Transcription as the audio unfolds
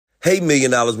Hey, $1 Million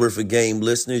Worth of Game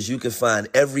listeners, you can find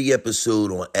every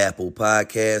episode on Apple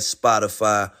Podcasts,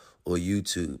 Spotify, or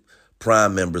YouTube.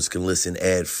 Prime members can listen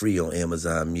ad-free on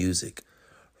Amazon Music.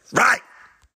 Right!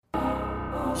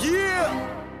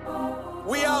 Yeah!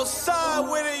 We outside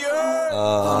with it, you heard?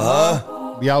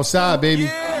 Uh-huh. We outside, baby.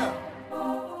 Yeah!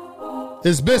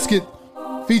 This Biscuit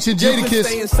featuring Jadakiss.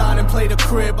 Stay inside and play the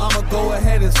crib, I'ma go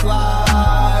ahead and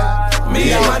slide.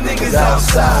 Me and my niggas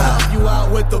outside. You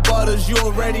out with the butters, you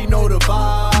already know the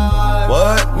vibe.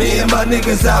 What? Me and my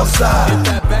niggas outside. If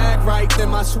that bag right, then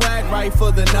my swag right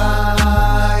for the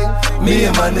night. Me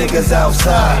and my niggas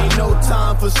outside. Ain't no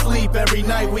time for sleep, every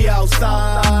night we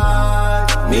outside.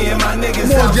 Me and my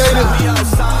niggas outside. We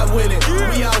outside with it,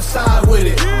 we outside with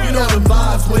it. You know the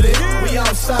vibes with it, we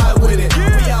outside with it.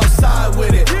 We outside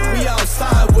with it, we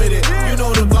outside with it. You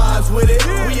know the vibes with it,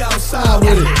 we outside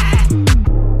with it.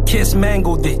 Kiss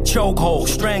mangled it, chokehold,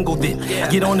 strangled it.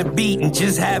 Get on the beat and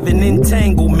just have an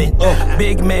entanglement.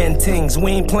 Big man things,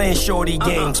 we ain't playing shorty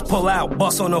games. Pull out,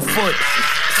 bust on the foot.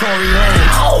 Tory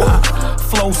Lanez.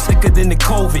 Flow sicker than the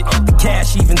COVID. The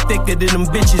cash even thicker than them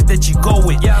bitches that you go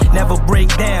with. Never break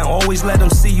down, always let them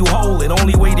see you hold it.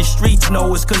 Only way the streets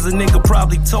know is cause a nigga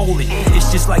probably told it.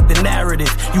 It's just like the narrative,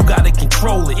 you gotta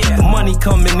control it. The money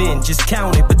coming in, just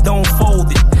count it, but don't fold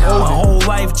it. My whole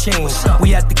life changed.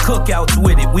 We at the cookouts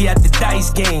with it, we at the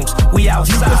dice games. We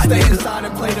outside, Stay nigga. inside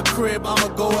and play the crib, I'ma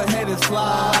go ahead and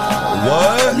slide.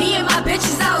 What? Me and my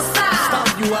bitches outside. Stop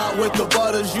you out with the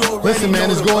butters, you already Listen, man,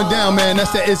 know it's the going vibe. down, man.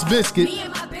 That's that It's Biscuit. Me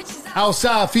and my bitches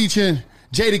Outside featuring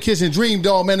Jadakiss and Dream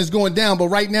Doll, man. It's going down. But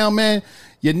right now, man,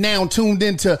 you're now tuned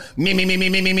into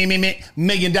 $1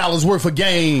 million worth of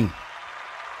game.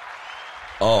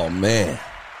 Oh, man.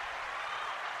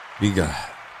 We got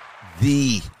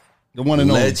the one and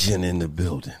only. legend in the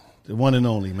building. The one and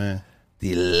only, man.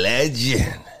 The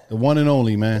legend. The one and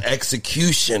only, man.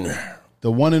 Executioner.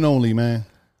 The one and only, man.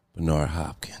 Bernard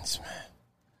Hopkins, man.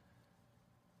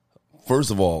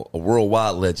 First of all, a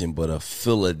worldwide legend, but a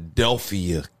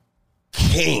Philadelphia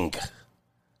king.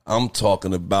 I'm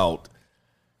talking about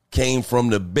came from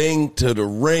the bing to the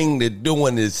ring to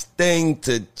doing his thing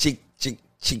to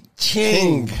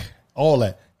ching. All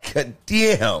that. God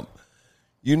damn.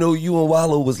 You know, you and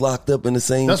Wallow was locked up in the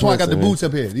same That's why I got the prison, boots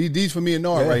up here. These for me and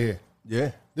Nard right here.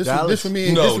 Yeah. This Dallas. for me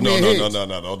and No, this for me and Higgs.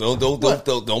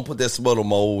 no. Don't put that smut on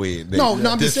my old head. No, I'm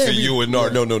this just saying. for you and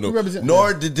Nard. No. We represent-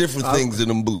 Nard did different things in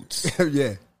them boots.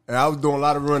 Yeah. And I was doing a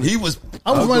lot of running. He was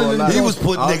I was running in the he was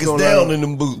putting I was niggas doing down that. in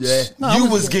them boots. Yeah. No, you I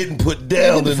was was- getting put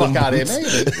down Get the in fuck them out of here,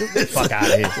 boots. man. Get the fuck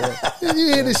out of here.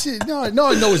 You hear this shit? No, I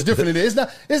know it's different than this.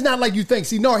 It's not like you think.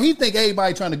 See, no, he think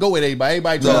everybody trying to go with everybody.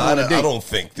 Everybody No, trying to go on a date. I don't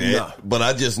think that. Nah. But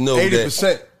I just know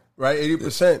 80%, right?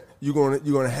 80%. You're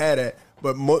gonna have that.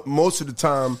 But most of the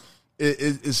time,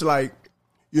 it's like,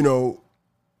 you know,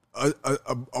 a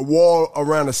wall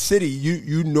around a city.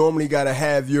 You normally got to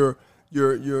have your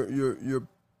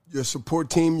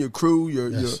support team, your crew, your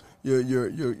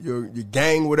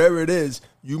gang, whatever it is.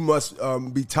 You must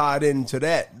be tied into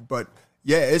that. But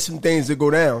yeah, it's some things that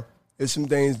go down. It's some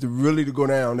things to go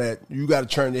down that you got to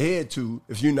turn your head to.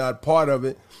 If you're not part of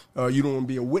it, you don't want to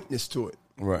be a witness to it.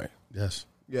 that. Right. Yes.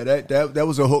 Yeah, that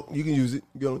was a hook. You can use it.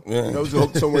 You know, that was a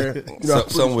hook somewhere. You know,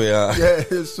 Somewhere. Yeah,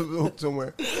 it's a hook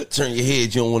somewhere. Turn your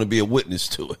head. You don't want to be a witness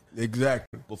to it.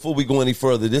 Exactly. Before we go any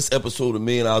further, this episode of $1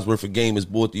 Million Worth of Game is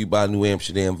brought to you by New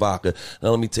Amsterdam Vodka.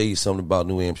 Now, let me tell you something about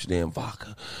New Amsterdam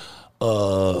Vodka.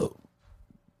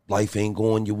 Life ain't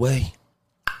going your way.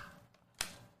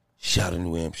 Shot of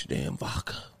New Amsterdam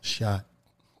Vodka. Shot.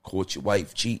 Caught your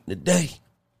wife cheating today.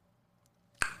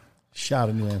 Shot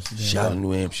in New Amsterdam. Shot of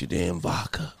New Amsterdam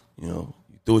Vodka. You know,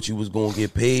 you thought you was going to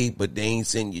get paid, but they ain't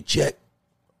send you check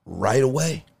right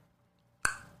away.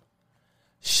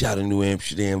 Shot of New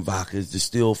Amsterdam Vodka is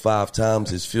distilled 5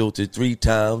 times, is filtered 3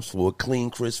 times for a clean,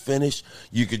 crisp finish.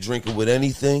 You could drink it with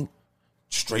anything.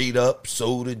 Straight up,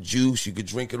 soda, juice. You could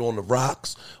drink it on the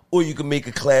rocks. Or you could make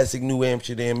a classic New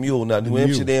Amsterdam Mule. Now, New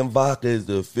Amsterdam Vodka is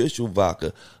the official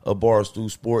vodka of Barstool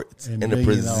Sports and the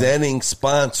presenting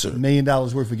sponsor. $1 million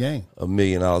worth of game. $1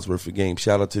 million worth of game.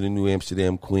 Shout out to the New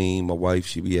Amsterdam Queen. My wife,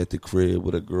 she be at the crib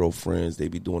with her girlfriends. They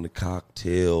be doing the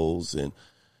cocktails and,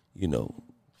 you know,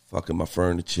 fucking my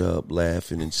furniture up,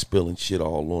 laughing and spilling shit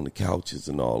all on the couches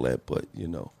and all that. But, you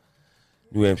know,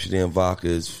 New Amsterdam Vodka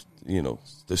is, you know,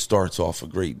 that starts off a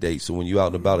great day. So when you're out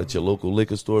and about at your local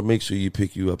liquor store, make sure you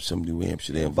pick you up some New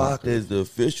Amsterdam Vodka. Is the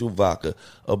official vodka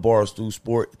of Barstool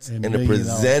Sports and the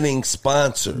presenting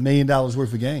sponsor. $1 million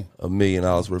worth of game. $1 million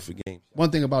worth of game.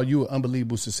 One thing about you, an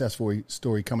unbelievable success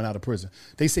story coming out of prison.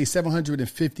 They say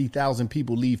 750,000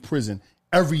 people leave prison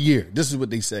every year. This is what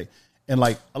they say. And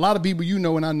like a lot of people you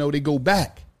know and I know, they go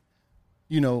back.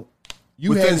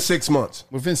 within 6 months.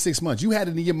 Within 6 months. You had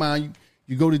it in your mind.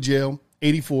 You go to jail,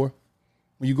 84.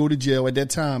 When you go to jail at that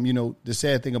time, the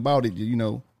sad thing about it,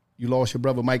 you lost your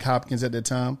brother Mike Hopkins at that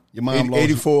time. Your mom lost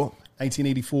 84.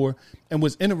 1984. And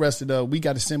what's interesting, we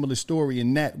got a similar story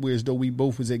in that, whereas though we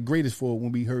both was at greatest for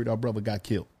when we heard our brother got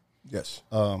killed. Yes.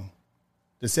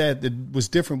 What's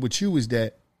different with you is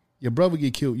that your brother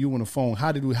get killed, you on the phone.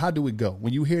 How do it go?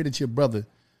 When you hear that your brother,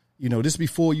 this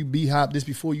before you B-Hop, this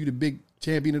before you the big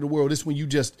champion of the world, this when you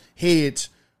just heads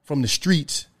from the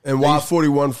streets. And why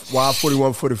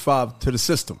 4145 to the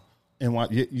system. And why,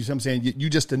 you see what I'm saying? You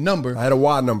just a number. I had a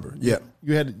Y number, yeah.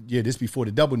 You had, this before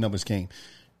the double numbers came.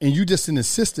 And you just in the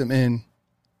system and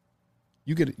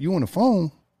you on the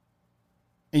phone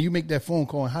and you make that phone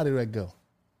call and how did that go?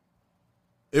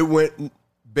 It went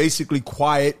basically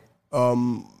quiet.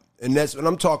 And that's when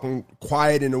I'm talking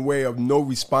quiet in a way of no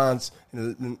response.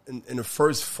 In the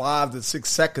first 5 to 6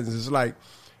 seconds, it's like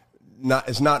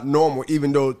it's not normal,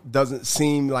 even though it doesn't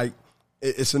seem like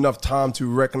it's enough time to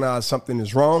recognize something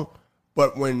is wrong.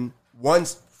 But when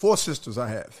 4 sisters I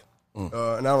have, and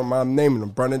I don't mind naming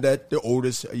them, Bernadette, the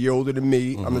oldest, a year older than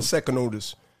me. I'm the second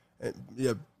oldest. And,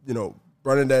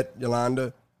 Bernadette,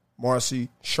 Yolanda, Marcy,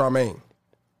 Charmaine.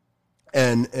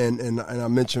 And I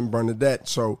mentioned Bernadette.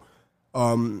 So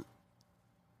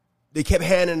they kept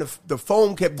handing the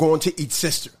phone kept going to each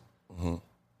sister.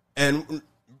 And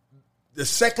the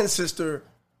second sister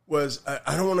was,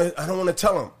 I don't want to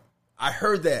tell him. I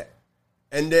heard that.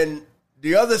 And then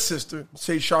the other sister,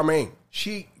 say Charmaine,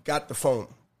 she got the phone.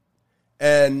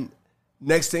 And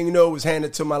next thing you know, it was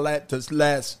handed to the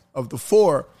last of the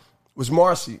 4 was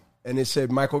Marcy. And it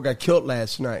said, Michael got killed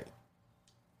last night.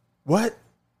 What?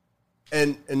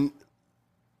 And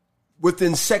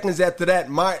within seconds after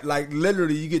that,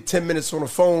 literally you get 10 minutes on the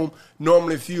phone.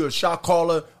 Normally if you're a shot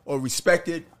caller or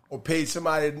respected or paid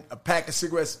somebody a pack of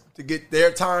cigarettes to get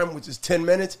their time, which is 10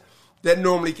 minutes, that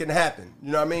normally can happen.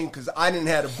 You know what I mean? Because I didn't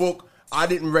have a book. I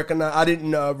didn't run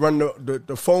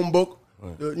the phone book.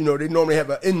 Right. They normally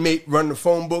have an inmate run the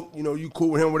phone book. You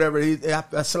cool with him, whatever.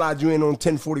 I slide you in on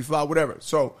 10:45, whatever.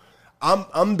 So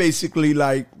I'm basically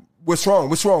like, what's wrong?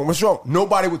 What's wrong? What's wrong?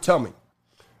 Nobody would tell me.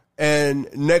 And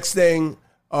next thing,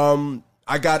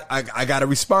 I got a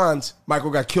response. Michael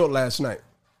got killed last night.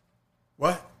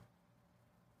 What?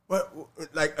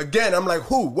 Like again, I'm like,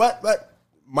 who? What?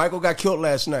 Michael got killed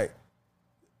last night.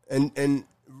 And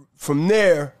from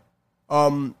there,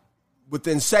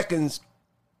 within seconds,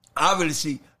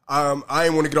 obviously, I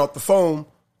didn't want to get off the phone,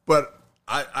 but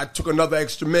I took another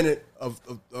extra minute of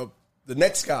the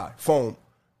next guy phone.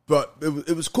 But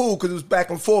it was cool because it was back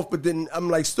and forth, but then I'm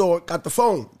like, still got the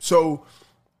phone. So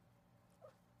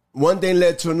one thing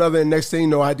led to another, and next thing you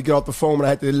know, I had to get off the phone and I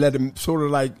had to let him sort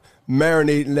of like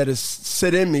marinate and let it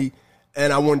sit in me.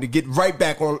 And I wanted to get right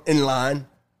back in line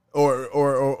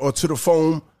or to the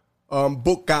phone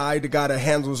book guy, the guy that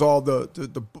handles all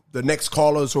the next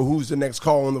callers or who's the next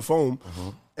call on the phone.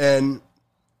 And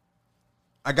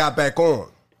I got back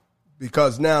on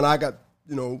because now I got,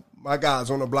 my guys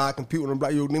on the block and people on the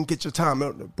block, let me get your time.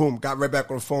 Boom, got right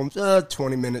back on the phone.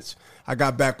 20 minutes. I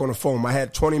got back on the phone. I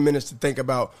had 20 minutes to think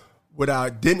about what I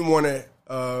didn't want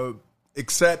to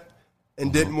accept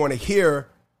and didn't want to hear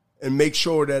and make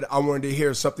sure that I wanted to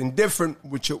hear something different,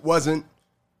 which it wasn't.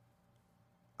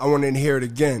 I wanted to hear it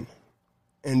again.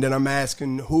 And then I'm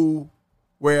asking who,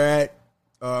 where at,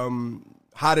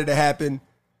 how did it happen?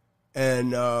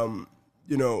 And,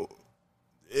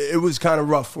 it was kind of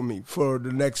rough for me for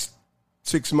the next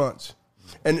 6 months.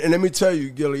 And let me tell you,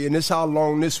 Gilly, and this is how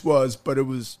long this was, but it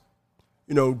was,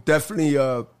 definitely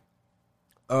a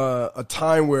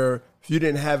time where if you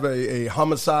didn't have a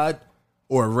homicide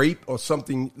or a rape or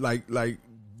something like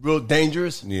real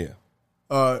dangerous, you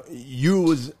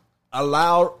was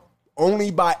allowed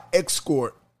only by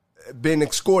being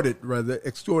escorted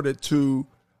to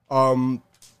the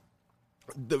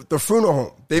funeral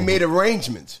home. They made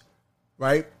arrangements,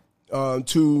 right,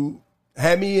 to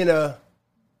have me in a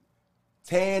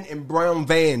tan and brown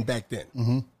van back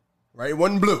then, right? It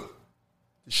wasn't blue,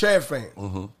 the sheriff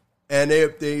van. And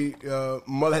they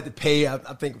mother had to pay, I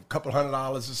think, a couple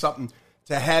 $100 or something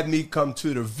to have me come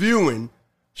to the viewing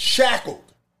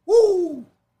shackled. Woo!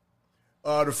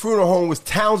 The funeral home was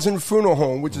Townsend Funeral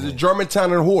Home, which is a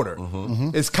Germantown and Horder.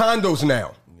 It's condos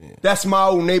now. That's my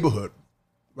old neighborhood,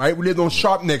 right? We lived on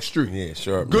Sharp Neck Street. Yeah,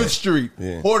 Sharp Good Neck. Street,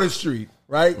 Horder Street,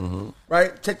 right?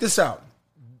 Right? Check this out.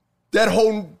 That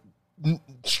whole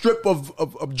strip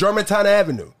of Germantown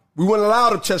Avenue. We weren't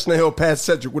allowed to Chestnut Hill past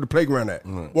Cedric with the playground at.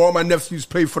 Where all my nephews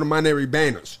played for the minority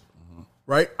banners,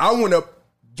 right? I went up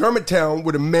Germantown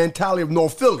with a mentality of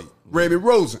North Philly, Rabbit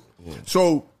Rosen.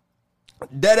 So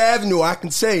that avenue, I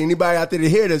can say, anybody out there to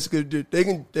hear this, they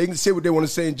can say what they want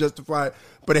to say and justify it.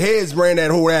 But the Heads ran that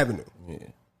whole avenue. Yeah.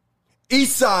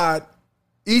 East Side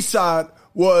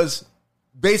was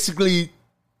basically,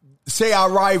 say,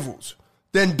 our rivals.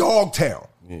 Then Dogtown,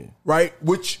 right?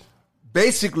 Which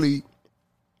basically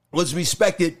was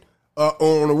respected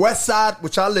on the West Side,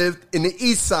 which I lived, in the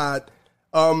East Side.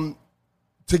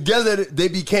 Together, they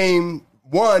became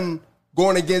one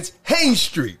going against Haynes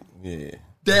Street. Yeah.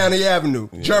 Down the avenue,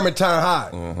 Germantown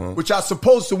High, which I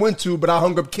supposed to went to, but I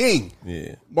hung up King.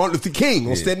 Yeah. Martin Luther King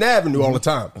on Staten Avenue all the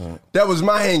time. That was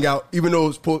my hangout, even though I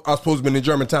was supposed to be in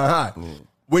Germantown High.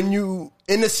 When you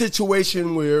in a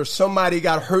situation where somebody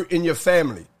got hurt in your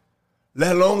family,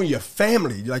 let alone your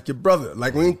family, like your brother,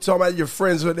 like when you talk about your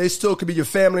friends, they still could be your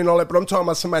family and all that, but I'm talking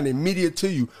about somebody immediate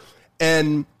to you,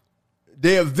 and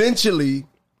they eventually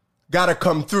got to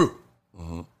come through.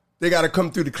 They got to come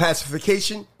through the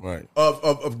classification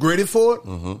of graded for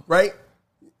it, right?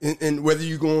 And whether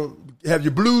you're going to have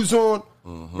your blues on,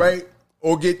 right,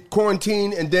 or get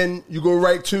quarantined, and then you go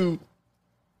right to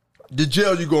the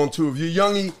jail you're going to. If you're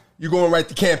youngie, you're going right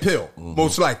to Camp Hill,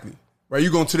 most likely, right?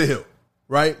 You're going to the Hill,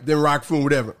 right? Then Rockford,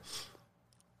 whatever.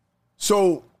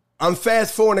 So I'm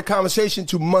fast forwarding the conversation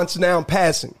to months now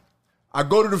passing. I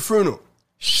go to the funeral,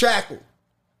 shackled,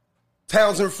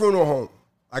 Townsend Funeral Home.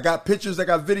 I got pictures, I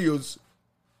got videos,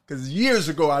 because years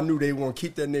ago I knew they want to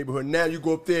keep that neighborhood. Now you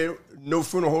go up there, no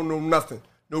funeral home, no nothing.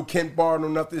 No Kent Bar, no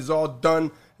nothing. It's all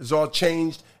done. It's all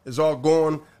changed. It's all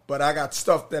gone. But I got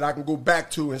stuff that I can go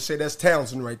back to and say that's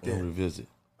Townsend right there. Revisit.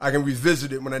 I can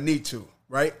revisit it when I need to,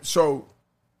 right? So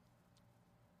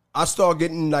I start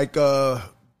getting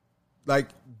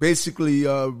basically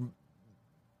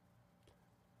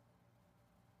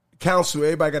counsel.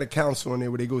 Everybody got a counsel on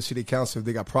there where they go see their counselor. If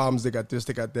they got problems, they got this,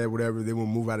 they got that, whatever. They want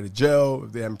to move out of the jail.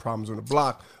 If they having problems on the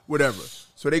block, whatever.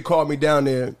 So they called me down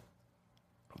there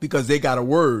because they got a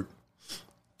word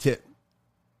tip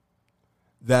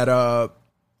that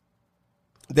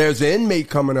there's an inmate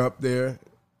coming up there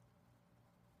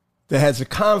that has a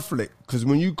conflict. Because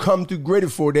when you come to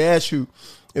graded for, they ask you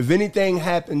if anything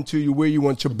happened to you, where you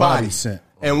want your body sent,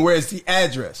 and where's the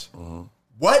address.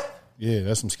 What? Yeah,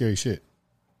 that's some scary shit.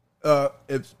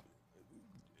 If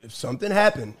something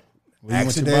happened, Where you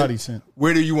want your body sent?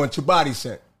 Where do you want your body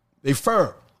sent? They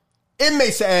firm.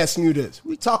 Inmates are asking you this. What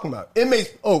are you talking about?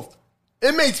 Inmates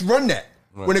run that.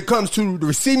 Right. When it comes to the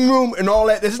receiving room and all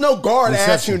that. There's no guard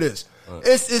asking you this. Right.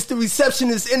 It's the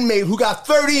receptionist inmate who got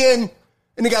 30 in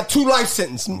and they got 2 life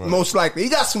sentences, most likely. He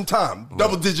got some time,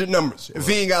 double-digit numbers. If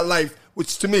he ain't got life,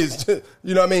 which to me is,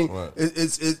 you know what I mean? Right.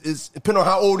 It's depending on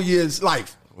how old he is,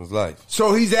 life. It's life.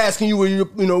 So he's asking you where you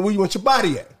want your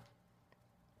body at.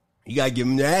 You got to give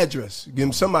him the address. Give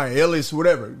him somebody, alias,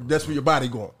 whatever. That's where your body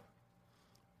going.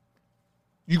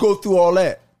 You go through all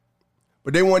that.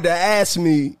 But they wanted to ask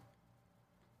me,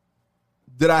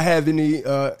 did I have any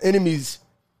enemies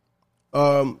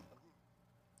in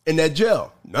that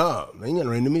jail? Nah, I ain't got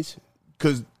no enemies.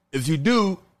 Because if you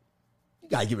do, you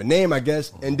got to give a name, I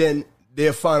guess, and then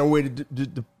they'll find a way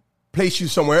to place you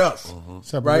somewhere else.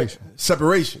 Separation. Right?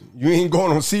 Separation. You ain't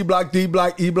going on C block, D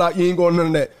block, E block. You ain't going none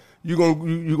of that. You're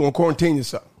gonna quarantine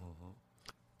yourself.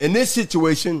 In this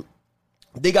situation,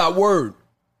 they got word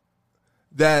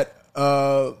that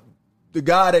the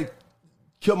guy that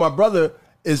killed my brother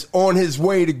is on his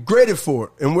way to graded for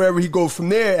it. And wherever he goes from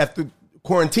there after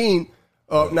quarantine,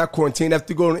 not quarantine,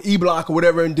 after going to E block or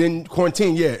whatever, and then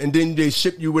quarantine, and then they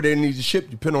ship you where they need to ship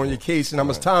you, depending on your case and how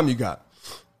much time you got.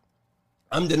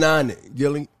 I'm denying it,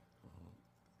 Gilly.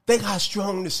 Think how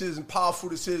strong this is and powerful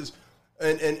this is,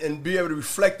 and be able to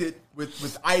reflect it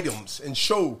with items and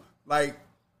show like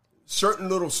certain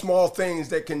little small things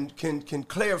that can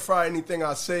clarify anything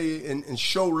I say and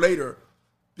show later,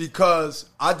 because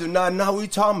I do not know what you're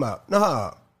talking about.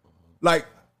 Nah. Like,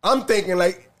 I'm thinking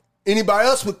like anybody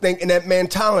else would think in that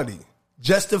mentality,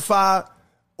 justified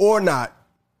or not.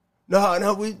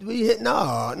 No, we hit,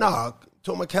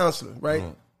 told my counselor, right?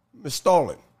 Miss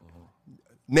Stalling.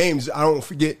 Names I don't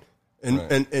forget and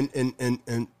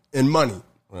money.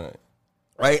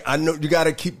 Right? I know you got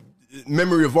to keep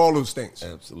memory of all those things.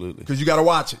 Absolutely. Because you got to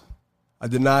watch it. I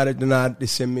denied it. They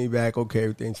sent me back. Okay,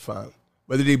 everything's fine.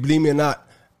 Whether they believe me or not,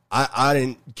 I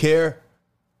didn't care,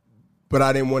 but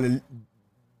I didn't want to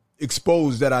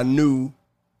expose that I knew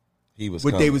they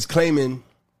was claiming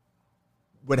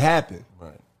would happen.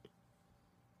 Right.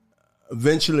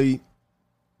 Eventually,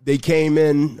 they came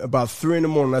in about 3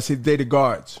 a.m. I said, they the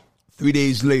guards. 3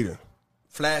 days later,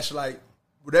 flashlight,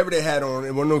 whatever they had on,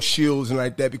 it wasn't no shields and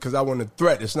like that, because I wasn't a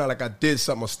threat. It's not like I did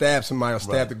something or stabbed somebody or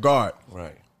stabbed the guard.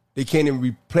 Right. They can't even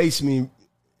replace me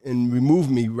and removed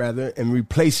me rather and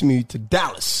replaced me to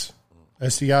Dollaz.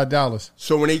 SCI Dollaz.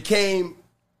 So when they came,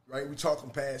 right, we talking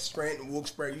past Scranton,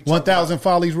 Wilkes-Barre. 1,000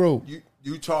 Follies Road.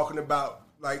 You talking about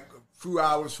like a few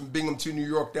hours from Binghamton, New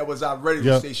York. That was our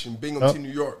radio station, Binghamton,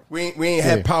 New York. We ain't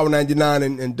had Power 99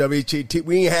 and WHAT.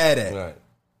 We ain't had that.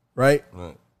 Right?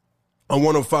 On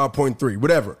 105.3,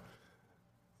 whatever.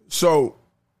 So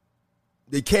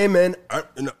they came in,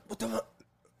 what the fuck?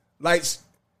 Lights.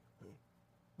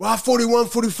 Why 41,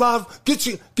 45? Get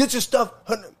your stuff.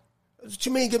 What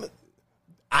you mean?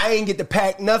 I ain't get to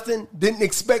pack nothing. Didn't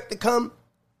expect to come,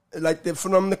 like for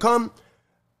them to come.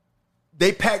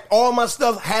 They packed all my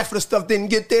stuff. Half of the stuff didn't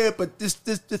get there, but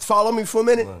just follow me for a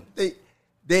minute. Right.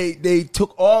 They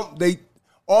took all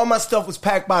my stuff was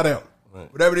packed by them.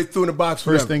 Right. Whatever they threw in the box,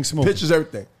 first thing smoking. Pictures,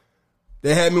 everything.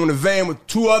 They had me on a van with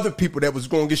 2 other people that was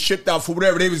going to get shipped out for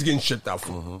whatever they was getting shipped out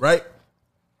for, right?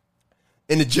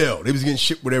 In the jail. They was getting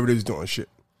shipped whatever they was doing, shit.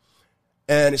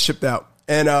 And it shipped out.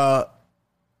 And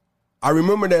I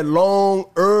remember that long,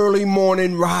 early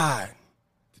morning ride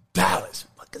to Dallas.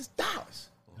 What is Dallas?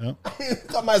 Yep. Talking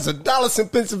about it's a Dallas in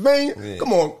Pennsylvania? Yeah.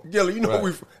 Come on, Gilly, you know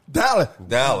we from Dallas.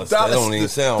 Dallas. That don't even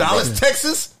sound Dallas, right.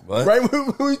 Texas? What? Right?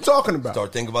 What are you talking about?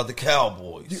 Start thinking about the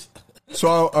Cowboys.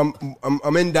 So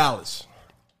I'm in Dallas.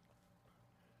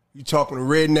 You talking to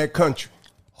redneck country.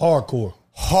 Hardcore.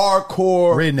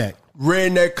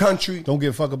 Redneck country. Don't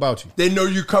give a fuck about you. They know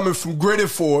you coming from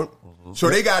Gradeford. So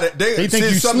they got it. They think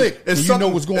you slick. And you know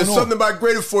what's going on. It's something about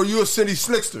Gradeford. You're a city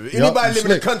slickster. Anybody live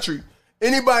in the country,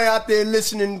 anybody out there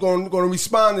listening going to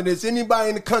respond to this. Anybody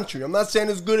in the country. I'm not saying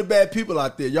there's good or bad people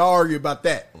out there. Y'all argue about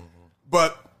that.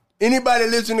 But anybody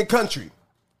that lives in the country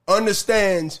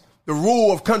understands the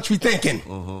rule of country thinking.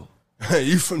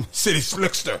 You from the city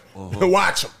slickster.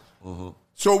 Watch them.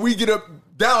 So we get up.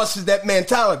 Dallas is that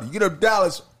mentality. You get up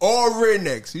Dallas, all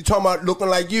rednecks. You talking about looking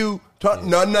like you?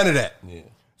 None of that. Yeah.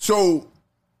 So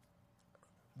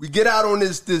we get out on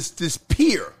this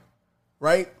pier,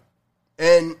 right?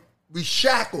 And we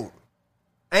shackled,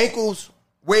 ankles,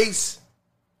 waist.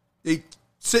 They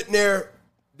sitting there.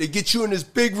 They get you in this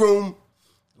big room.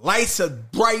 Lights are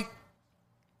bright.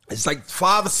 It's like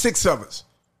 5 or 6 of us.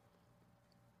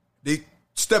 They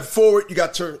step forward. You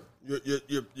got your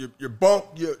bunk,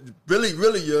 your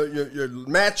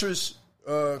mattress,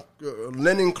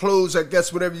 linen clothes, I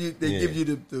guess, whatever they give you,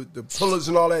 the pillows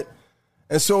and all that.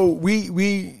 And so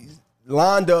we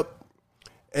lined up,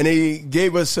 and they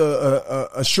gave us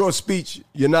a short speech.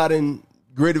 You're not in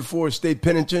Gradeford State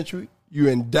Penitentiary. You're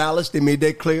in Dallas. They made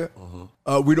that clear.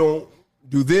 We don't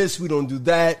do this. We don't do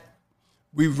that.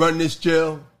 We run this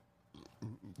jail.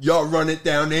 Y'all run it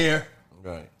down there.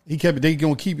 Right. They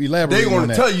gonna keep elaborating. They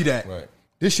gonna tell you that. Right.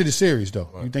 This shit is serious though.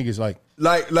 Right. You think it's like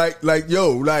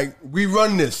we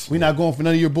run this. We not going for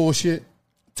none of your bullshit.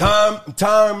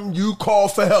 Time you call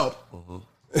for help.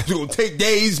 It's gonna take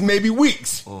days, maybe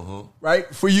weeks, right,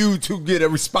 for you to get a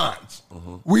response.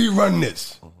 We run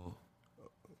this.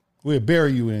 We'll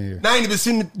bury you in here.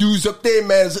 90% of the dudes up there,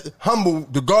 man, is humble.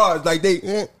 The guards, like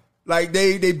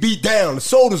they beat down. The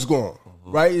soda's gone,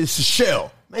 right? It's a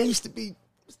shell. Man, used to be.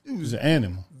 He was an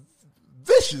animal.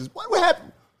 Vicious. What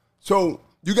happened? So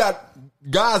you got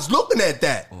guys looking at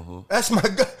that. That's my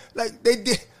guy. Like they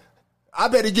did. I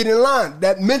better get in line.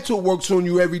 That mental works on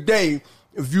you every day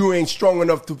if you ain't strong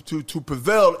enough to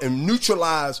prevail and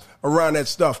neutralize around that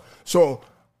stuff. So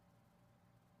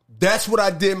that's what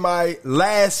I did my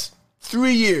last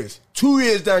 3 years. 2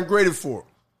 years down Gradeford,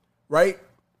 right?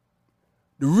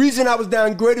 The reason I was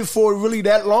down Gradeford really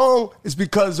that long is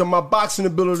because of my boxing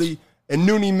ability and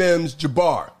Noonie Mims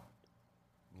Jabbar.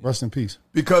 Rest in peace.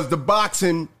 Because the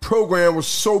boxing program was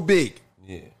so big.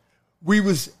 Yeah. We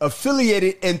was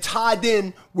affiliated and tied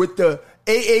in with the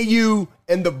AAU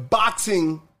and the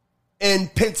boxing in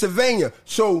Pennsylvania.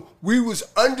 So we was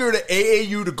under the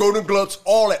AAU, the Golden Gloves,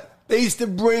 all that. They used to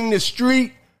bring the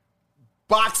street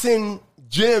boxing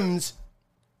gyms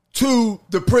to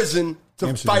the prison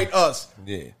to fight us.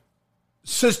 Yeah.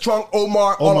 Sis Trunk,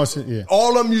 Omar, all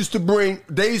of them used to bring,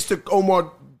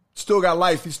 Omar still got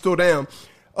life, he's still down.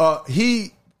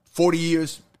 He, 40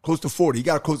 years, close to 40, he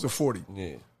got close to 40.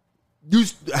 Yeah.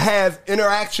 Used to have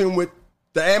interaction with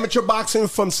the amateur boxing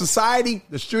from society,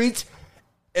 the streets,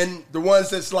 and the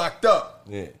ones that's locked up.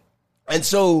 Yeah. And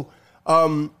so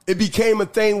it became a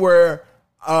thing where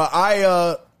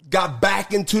I got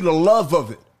back into the love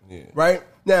of it. Yeah. Right?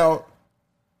 Now,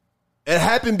 it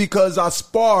happened because I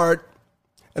sparred,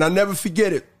 and I'll never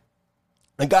forget it.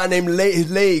 A guy named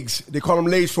Legs, they call him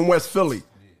Legs from West Philly. Yeah.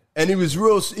 And he was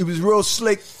real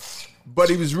slick, but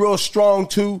he was real strong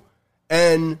too.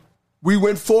 And we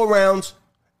went 4 rounds,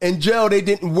 In jail, they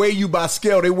didn't weigh you by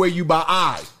scale. They weigh you by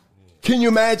eye. Can you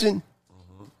imagine?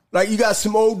 Like, you got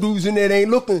some old dudes in there, they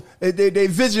ain't looking, their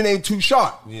vision ain't too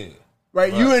sharp. Yeah.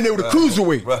 Right? You in there with a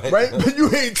cruiserweight. Right? But you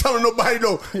ain't telling nobody,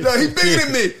 no, he bigger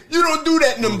than me. You don't do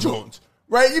that in them joints.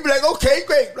 Right? You be like, okay,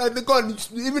 great. Like,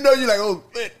 even though you're like, oh,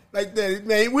 man, like that,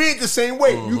 man, we ain't the same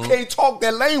way. You can't talk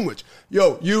that language.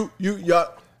 Yo,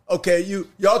 y'all, okay,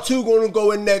 y'all two gonna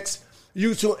go in next.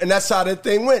 You two, and that's how that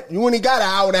thing went. You only got an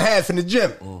hour and a half in the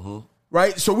gym.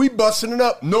 Right? So we busting it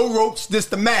up. No ropes,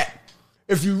 just the mat.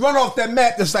 If you run off that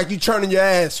mat, that's like you turning your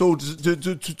ass to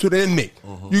the inmate.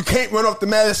 You can't run off the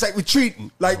mat. That's like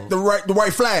retreating, like the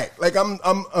white flag. Like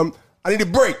I need a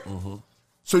break.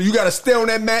 So you got to stay on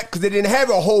that mat because they didn't have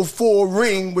a whole full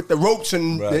ring with the ropes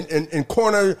and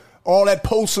corner, all that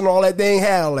posts and all that. They ain't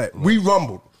had all that. We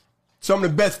rumbled. Some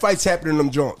of the best fights happened in them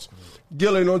joints.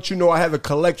 Gilly, don't you know I have a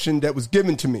collection that was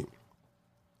given to me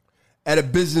at a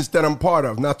business that I'm part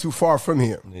of, not too far from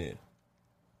here. Yeah.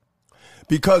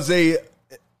 Because they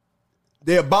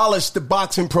abolished the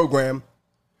boxing program,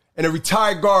 and a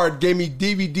retired guard gave me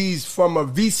DVDs from a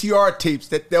VCR tapes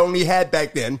that they only had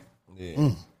back then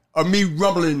of me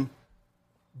rumbling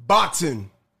boxing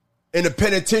in the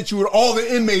penitentiary with all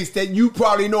the inmates that you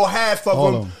probably know half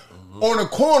of them on a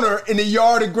corner in the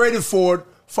yard of Greater Ford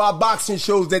for our boxing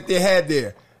shows that they had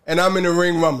there. And I'm in the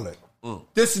ring rumbling.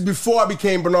 This is before I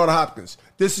became Bernard Hopkins.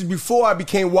 This is before I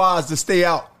became wise to stay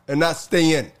out and not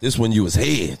stay in. This when you was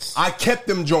heads. I kept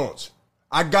them joints.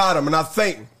 I got them, and I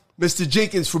thank Mr.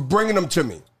 Jenkins for bringing them to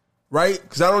me, right?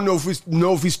 Because I don't know if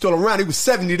he's still around. He was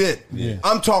 70 then. Yeah.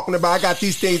 I'm talking about I got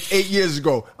these things 8 years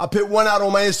ago. I put one out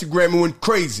on my Instagram and went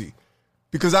crazy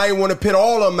because I didn't want to put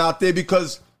all of them out there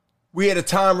because we at a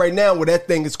time right now where that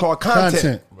thing is called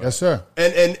content. Right. Yes, sir.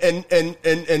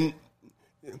 And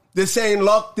this ain't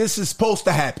luck. This is supposed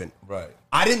to happen. Right.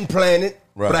 I didn't plan it,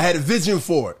 but I had a vision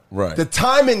for it. Right. The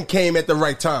timing came at the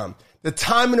right time. The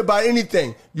timing about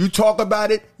anything. You talk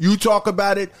about it. You talk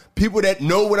about it. People that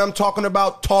know what I'm talking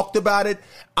about talked about it.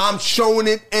 I'm showing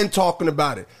it and talking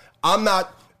about it. I'm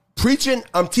not preaching.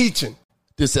 I'm teaching.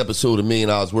 This episode of $1 Million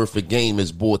Worth of Game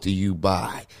is brought to you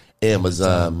by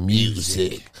Amazon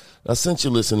Music. Now, since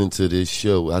you're listening to this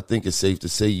show, I think it's safe to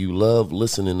say you love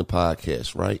listening to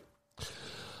podcasts, right?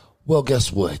 Well,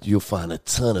 guess what? You'll find a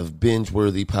ton of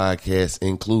binge-worthy podcasts,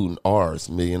 including ours,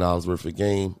 $1 Million Worth of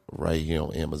Game, right here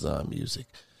on Amazon Music.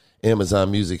 Amazon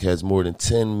Music has more than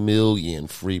 10 million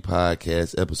free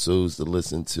podcast episodes to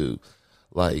listen to,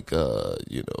 like,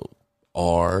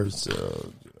 ours,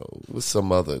 with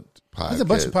some other podcast. There's a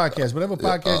bunch of podcasts. Whatever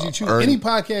podcast you choose, any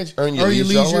podcast, Earn Your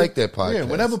Leisure. I like that podcast. Yeah,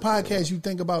 whatever podcast you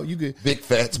think about, you could. Big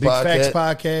Facts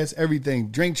podcast, everything.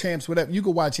 Drink Champs, whatever. You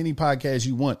can watch any podcast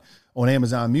you want on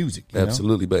Amazon Music.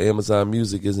 Absolutely. But Amazon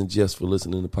Music isn't just for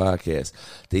listening to podcasts.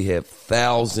 They have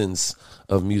thousands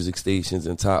of music stations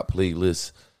and top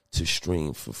playlists to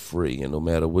stream for free. And no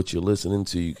matter what you're listening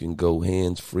to, you can go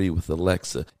hands-free with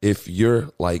Alexa. If you're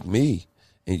like me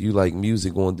and you like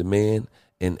music on demand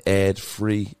and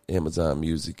ad-free, Amazon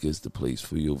Music is the place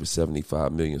for you. Over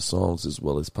 75 million songs, as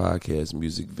well as podcasts,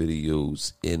 music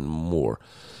videos, and more.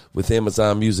 With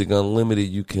Amazon Music Unlimited,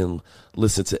 you can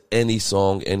listen to any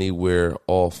song anywhere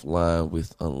offline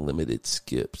with unlimited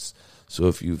skips. So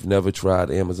if you've never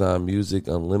tried Amazon Music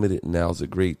Unlimited, now's a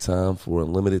great time. For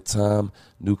unlimited time,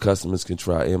 new customers can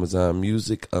try Amazon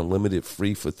Music Unlimited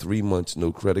free for 3 months.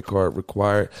 No credit card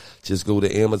required. Just go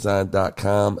to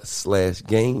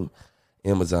Amazon.com/game.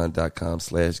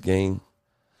 Amazon.com/game.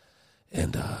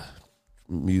 And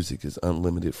music is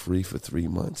unlimited free for 3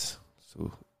 months.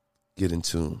 So get in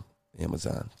tune.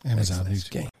 Amazon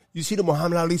Music. Game. You see the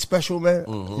Muhammad Ali special, man?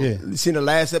 Yeah. You seen the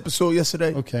last episode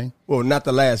yesterday? Okay. Well, not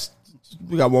the last.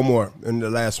 We got one more, and the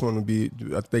last one will be,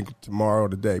 I think, tomorrow or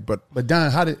today. But Don,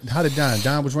 how did Don?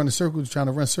 Don was running circles, trying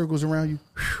to run circles around you.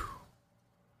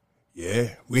 Yeah,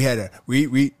 we had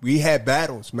we had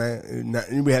battles,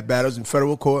 man. We had battles in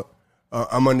federal court.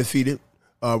 I'm undefeated.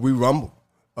 We rumble.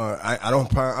 I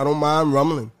don't mind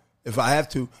rumbling if I have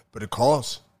to, but it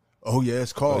costs. Oh yeah,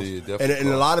 it's cost. Yeah, and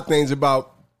a lot of things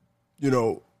about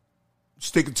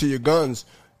sticking to your guns.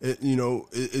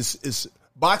 It's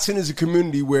boxing is a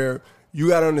community where you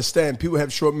got to understand people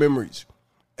have short memories,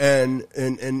 and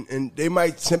they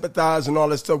might sympathize and all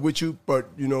that stuff with you, but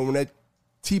when that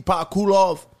teapot cool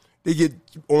off, they get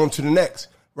on to the next,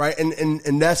 right?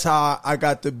 And that's how I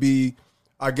got to be,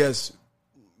 I guess,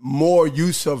 more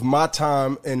use of my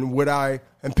time and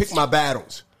pick my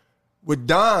battles. With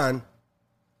Don,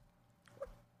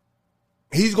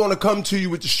 he's going to come to you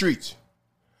with the streets.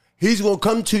 He's going to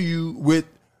come to you with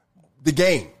the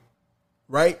game,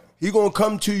 right? He's going to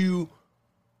come to you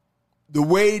the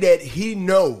way that he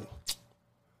know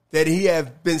that he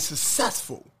have been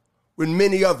successful with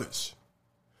many others.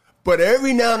 But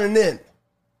every now and then,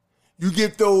 you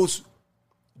get those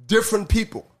different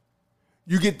people.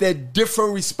 You get that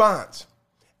different response.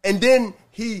 And then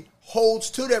he holds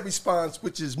to that response,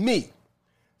 which is me.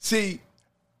 See,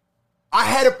 I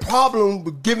had a problem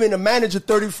with giving a manager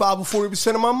 35 or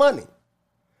 40% of my money.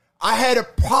 I had a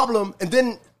problem, and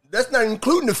then that's not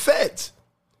including the feds.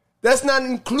 That's not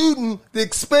including the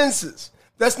expenses.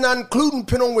 That's not including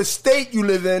depending on what state you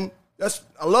live in.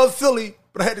 I love Philly,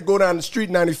 but I had to go down the street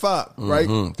 95, right?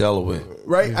 Mm-hmm. Delaware.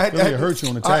 Right? Yeah, Philly hurt you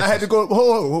on the taxes. I had to go,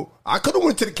 hold. I could have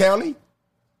went to the county,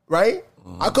 right?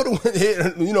 I could have went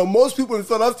here. You know, most people in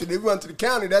Philadelphia, they run to the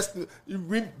county.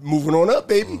 You're moving on up,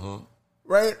 baby.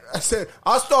 Right? I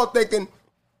start thinking,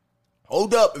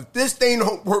 hold up, if this thing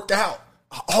don't work out,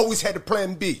 I always had a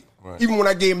plan B. Right. Even when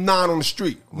I gave him 9 on the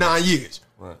street, 9 years.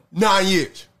 Right. 9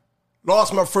 years.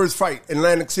 Lost my first fight in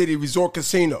Atlantic City Resort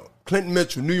Casino. Clinton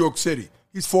Mitchell, New York City.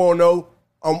 He's 4-0.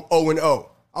 I'm 0-0.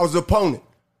 I was the opponent,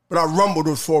 but I rumbled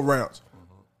those 4 rounds.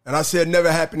 And I said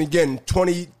never happen again.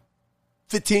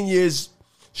 15 years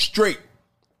straight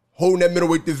holding that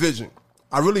middleweight division.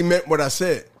 I really meant what I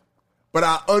said. But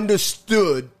I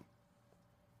understood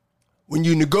when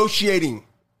you're negotiating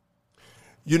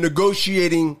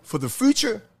for the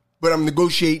future, but I'm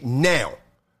negotiating now.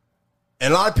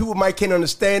 And a lot of people might can't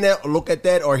understand that or look at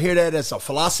that or hear that as a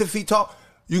philosophy talk.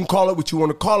 You can call it what you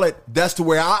want to call it. That's the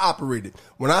way I operated.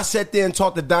 When I sat there and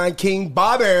talked to Don King,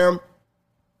 Bob Arum,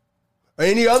 or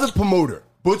any other promoter,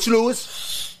 Butch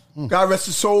Lewis, God rest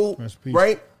his soul,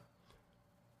 right?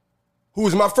 Who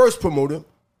was my first promoter,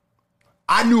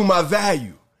 I knew my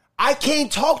value. I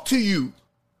can't talk to you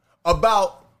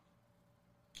about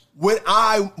what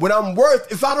I'm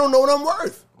worth if I don't know what I'm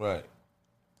worth. Right.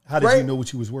 How did you know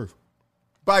what you was worth?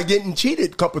 By getting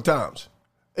cheated a couple times.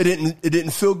 It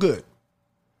didn't feel good.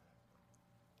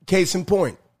 Case in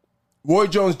point, Roy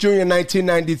Jones Jr. in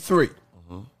 1993.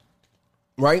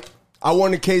 Right? I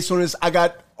won the case on this. I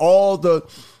got all the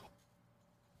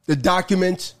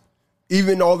documents,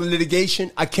 even all the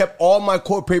litigation. I kept all my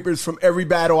court papers from every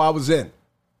battle I was in.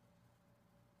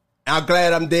 I'm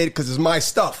glad I'm dead because it's my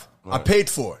stuff. Right. I paid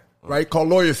for it, right? Called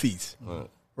lawyer fees,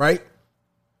 right?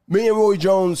 Me and Roy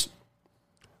Jones,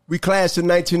 we clashed in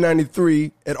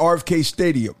 1993 at RFK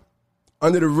Stadium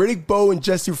under the Riddick Bowe and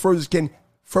Jesse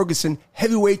Ferguson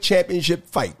heavyweight championship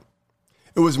fight.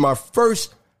 It was my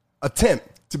first attempt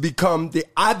to become the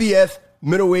IBF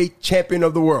middleweight champion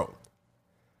of the world.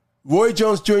 Roy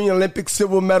Jones Jr. Olympic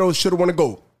silver medal, should have won a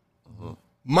gold.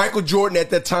 Michael Jordan at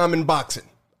that time in boxing.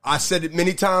 I said it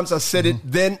many times. I said it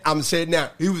then. I'm going to say it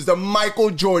now. He was the Michael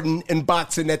Jordan in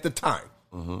boxing at the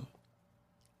time.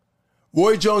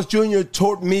 Roy Jones Jr.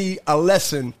 taught me a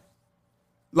lesson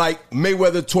like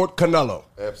Mayweather taught Canelo.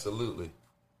 Absolutely.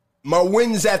 My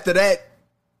wins after that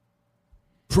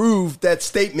proved that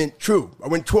statement true. I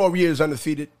went 12 years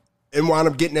undefeated and wound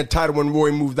up getting that title when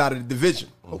Roy moved out of the division.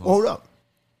 Hold up.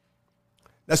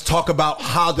 Let's talk about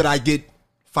how did I get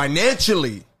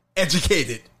financially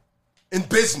educated in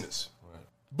business. Right.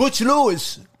 Butch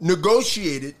Lewis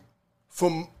negotiated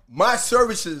from my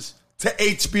services to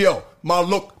HBO, my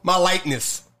look, my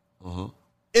likeness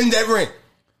in that ring.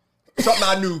 Something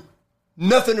I knew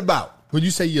nothing about. When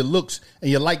you say your looks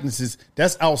and your likenesses,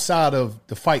 that's outside of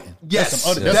the fighting. Yes.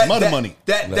 That's some other money.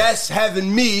 That's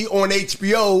having me on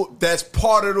HBO. That's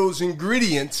part of those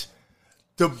ingredients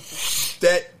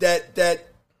that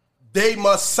they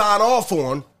must sign off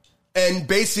on and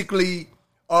basically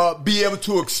be able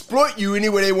to exploit you any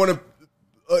way they want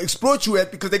to exploit you at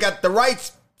because they got the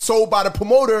rights sold by the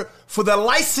promoter for the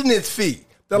license fee.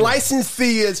 The license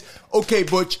fee is, okay,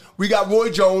 Butch, we got Roy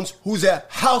Jones, who's a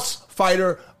house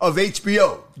fighter of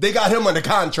HBO. They got him under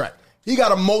contract. He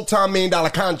got a multi-million-dollar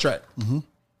contract.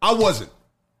 I wasn't.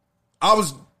 I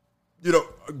was, a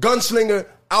gunslinger,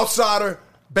 outsider,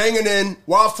 banging in,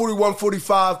 Wild 41,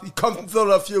 45. He comes from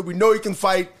Philadelphia. We know he can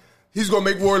fight. He's going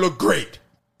to make Roy look great.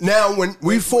 Now, when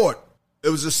we fought, it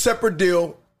was a separate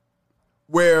deal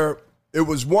where it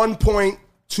was $1.2,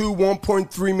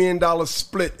 $1.3 million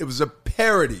split. It was a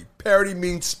parity. Parity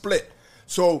means split.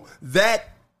 So that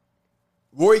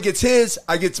Roy gets his,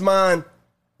 I gets mine.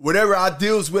 Whatever I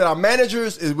deals with our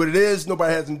managers is what it is.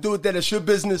 Nobody has to do with that. It's your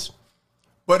business.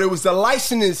 But it was the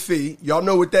license fee. Y'all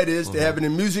know what that is. They have it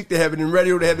in music. They have it in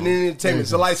radio. They have it in entertainment.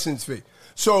 It's a license fee.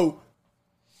 So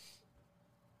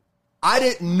I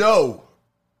didn't know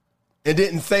and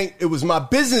didn't think it was my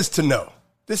business to know.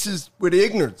 This is where the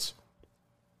ignorance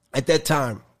at that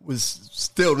time was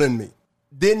still in me.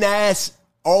 Didn't ask,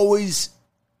 always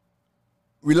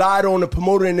relied on the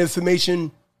promoter and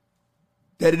information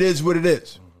that it is what it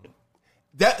is.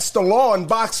 That's the law in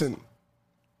boxing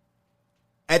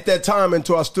at that time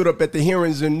until I stood up at the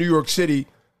hearings in New York City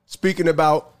speaking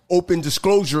about open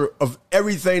disclosure of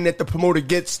everything that the promoter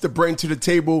gets to bring to the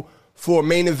table for a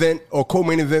main event or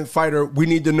co-main event fighter. We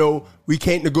need to know. We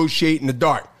can't negotiate in the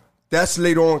dark. That's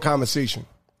later on conversation.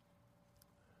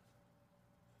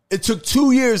 It took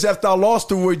 2 years after I lost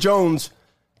to Roy Jones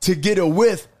to get a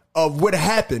whiff of what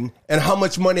happened and how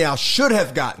much money I should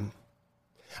have gotten.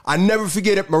 I never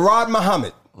forget it. Murad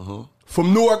Muhammad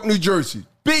from Newark, New Jersey.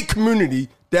 Big community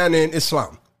down there in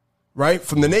Islam, right?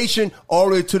 From the nation all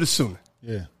the way to the Sunnah.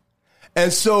 Yeah.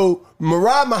 And so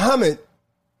Murad Muhammad,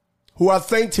 who I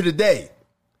thank to the day,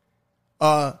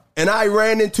 and I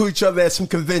ran into each other at some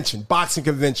convention, boxing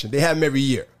convention. They have them every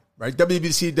year, right?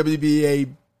 WBC, WBA,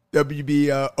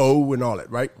 WBO, and all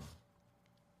that, right?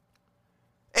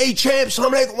 Hey, champ,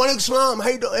 Salam alaikum, salam. How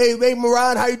you doing? Hey,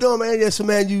 Murad, how you doing, man? Yes,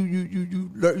 man, you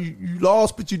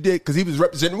lost, but you did, because he was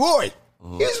representing Roy.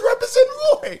 He was representing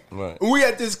Roy. Right. And we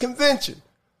at this convention.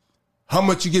 How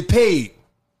much you get paid?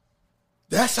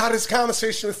 That's how this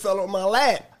conversation fell on my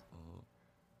lap.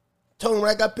 Told him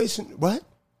I got paid. What?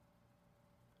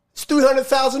 It's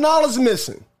 $300,000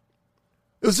 missing.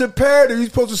 It was imperative. You're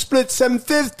supposed to split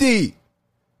 $750.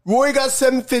 Roy got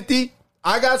 $750.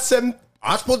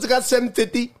 I supposed to got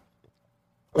 $750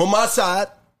 on my side.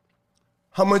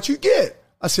 How much you get?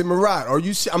 I said, Murad,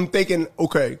 I'm thinking,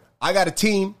 okay, I got a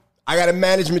team. I got a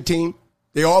management team.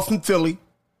 They all from Philly,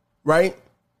 right?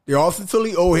 They're all from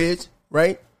Philly, old heads,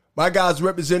 right? My guys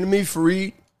representing me,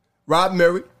 Fareed, Rob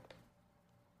Merritt,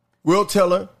 Will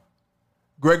Tiller,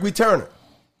 Gregory Turner.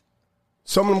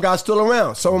 Some of them guys still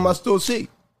around. Some of them I still see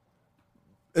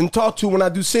and talk to when I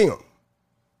do see them.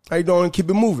 How you doing? Keep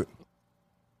it moving.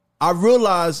 I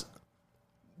realized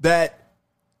that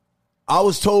I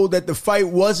was told that the fight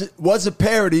was a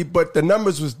parity, but the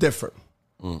numbers was different.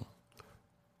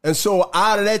 And so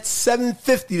out of that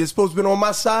 $750 that's supposed to be on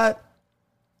my side,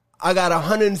 I got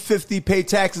 $150 paid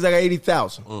taxes. I got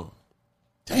 $80,000.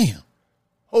 Damn.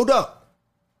 Hold up.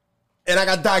 And I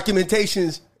got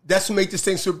documentations. That's what makes this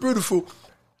thing so beautiful.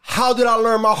 How did I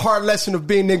learn my hard lesson of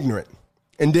being ignorant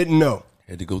and didn't know?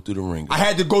 Had to go through the ring. I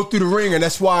had to go through the ring, and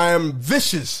that's why I'm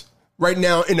vicious right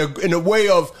now in a way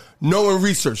of knowing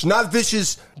research. Not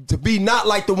vicious to be not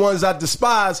like the ones I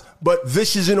despise, but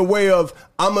vicious in a way of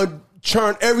I'm going to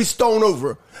turn every stone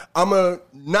over. I'm going to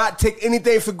not take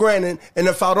anything for granted. And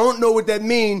if I don't know what that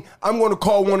means, I'm going to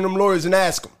call one of them lawyers and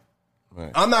ask them.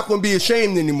 Right. I'm not going to be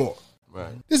ashamed anymore.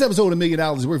 Right. This episode of $1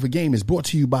 Million Worth of Game is brought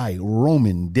to you by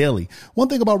Roman Deli. One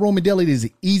thing about Roman Deli is an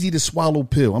easy to swallow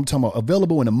pill. I'm talking about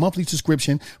available in a monthly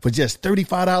subscription for just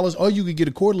 $35, or you could get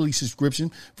a quarterly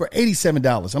subscription for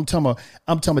 $87. I'm talking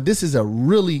about this is a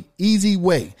really easy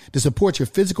way to support your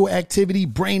physical activity,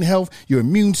 brain health, your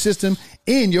immune system,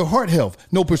 and your heart health.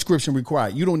 No prescription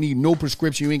required. You don't need no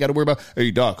prescription. You ain't got to worry about,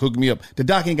 hey, doc, hook me up. The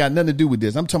doc ain't got nothing to do with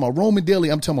this. I'm talking about Roman Deli.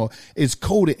 I'm talking about it's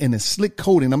coated in a slick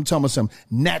coating. I'm talking about some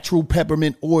natural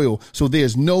peppermint oil, so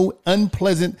there's no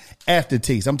unpleasant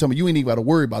aftertaste. I'm talking about you ain't even got to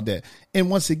worry about that. And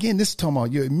once again, this is talking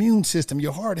about your immune system,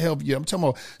 your heart health. I'm talking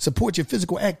about support your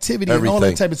physical activity and all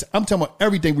that type of stuff. I'm talking about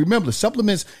everything. Remember, the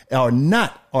supplements are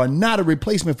not a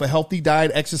replacement for healthy diet,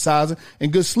 exercising,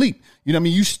 and good sleep. You know what I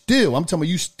mean? I'm talking about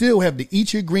you still have to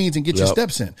eat your greens and get your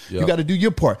steps in. You got to do your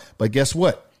part. But guess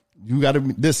what? You got to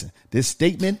listen. This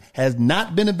statement has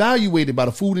not been evaluated by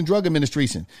the Food and Drug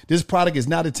Administration. This product is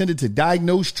not intended to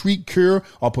diagnose, treat, cure,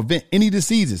 or prevent any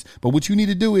diseases. But what you need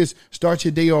to do is start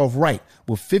your day off right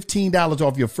with $15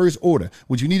 off your first order.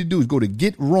 What you need to do is go to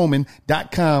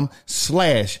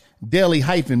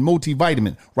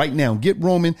GetRoman.com/daily-multivitamin right now.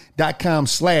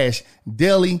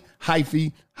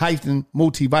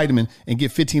 GetRoman.com/daily-multivitamin and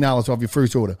get $15 off your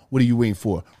first order. What are you waiting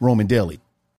for? Roman Daily.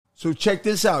 So check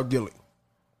this out, Gilly.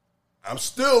 I'm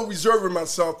still reserving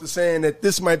myself to saying that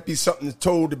this might be something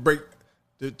told to break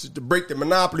the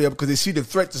monopoly up because they see the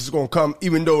threat this is going to come.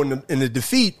 Even though in the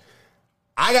defeat,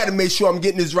 I got to make sure I'm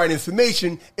getting this right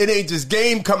information. It ain't just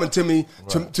game coming to me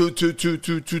to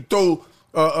throw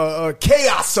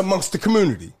chaos amongst the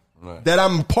community that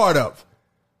I'm a part of.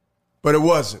 But it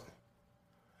wasn't,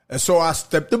 and so I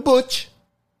stepped to Butch.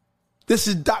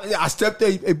 I stepped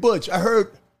a Butch. I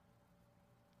heard.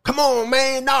 Come on,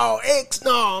 man. No,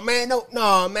 man.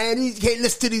 No, man. You can't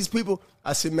listen to these people.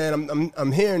 I said, man,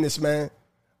 I'm hearing this, man.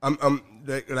 I'm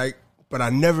like, but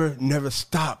I never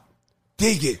stop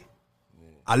digging.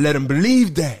 I let him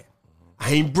believe that.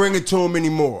 I ain't bring it to him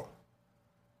anymore.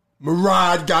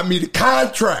 Murad got me the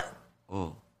contract.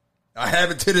 I have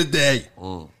it to the day.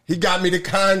 He got me the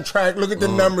contract. Look at the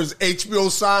numbers. HBO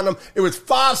signed them. It was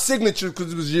 5 signatures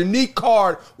because it was a unique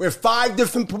card where 5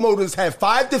 different promoters had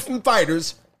 5 different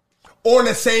fighters on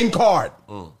the same card.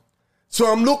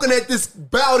 So I'm looking at this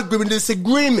bout agreement, this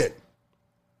agreement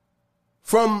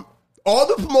from all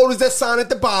the promoters that signed at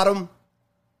the bottom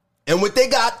and what they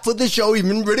got for the show.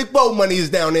 Even Riddick Bowe money is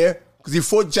down there because he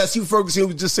fought Jesse Ferguson, who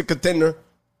was just a contender.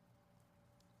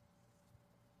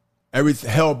 Everything,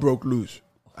 hell broke loose.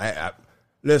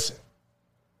 Listen,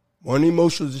 one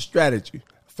emotion is a strategy.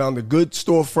 I found a good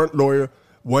storefront lawyer,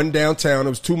 one downtown. It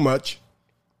was too much,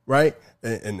 right?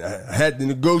 And I had to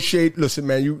negotiate. Listen,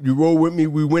 man, you roll with me.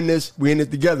 We win this. We in it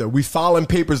together. We filing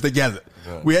papers together.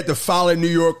 Right. We had to file in New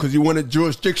York because you wanted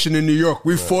jurisdiction in New York.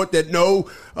 We fought that, no,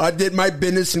 I did my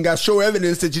business and got show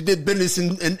evidence that you did business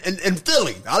in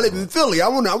Philly. I live in Philly. I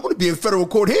want to be in federal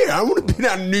court here. I want to be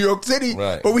down in New York City.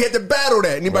 Right. But we had to battle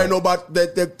that. Anybody know about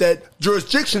that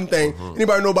jurisdiction thing?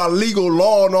 Anybody know about legal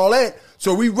law and all that?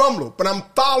 So we rumbled. But I'm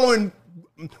following,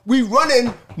 we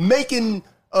running, making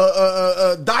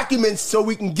documents so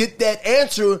we can get that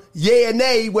answer, yay or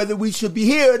nay, whether we should be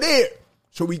here or there.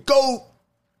 So we go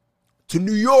to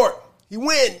New York. He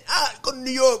win. Go to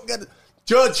New York. Got the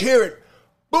judge hear it.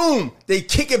 Boom. They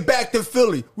kick it back to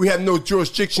Philly. We have no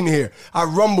jurisdiction here. I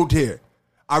rumbled here.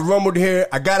 I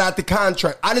got out the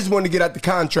contract. I just wanted to get out the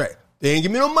contract. They ain't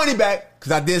give me no money back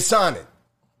because I did sign it.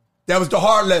 That was the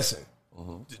hard lesson.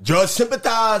 The judge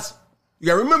sympathized. You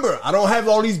got to remember, I don't have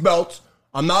all these belts.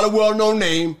 I'm not a well-known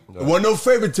name. Right. There wasn't no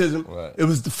favoritism. Right. It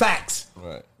was the facts.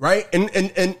 Right? And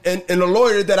a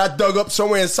lawyer that I dug up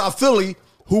somewhere in South Philly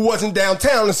who wasn't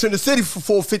downtown in Center City for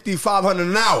 $450, $500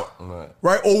 an hour.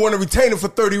 Right? Or want to retain him for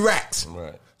 30 racks.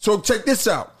 Right. So check this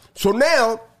out. So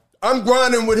now I'm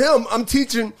grinding with him. I'm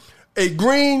teaching a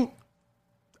green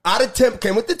out of Temple,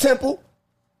 came with the Temple.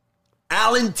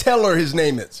 Alan Teller, his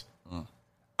name is.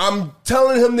 I'm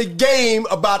telling him the game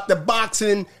about the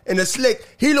boxing and the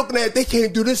slick. He looking at it, they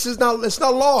can't do this. It's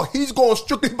not law. He's going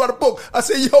strictly by the book. I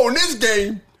said, yo, in this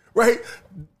game, right,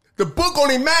 the book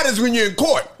only matters when you're in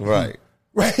court. Right.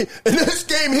 In this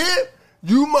game here,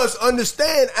 you must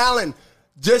understand, Alan,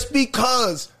 just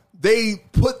because they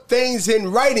put things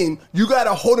in writing, you got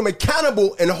to hold them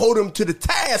accountable and hold them to the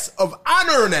task of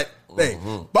honoring that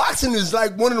thing. Boxing is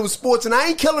like one of those sports, and I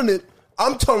ain't killing it.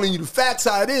 I'm telling you the facts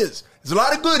how it is. There's a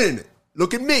lot of good in it.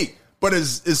 Look at me. But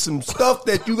it's some stuff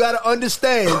that you got to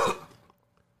understand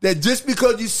that just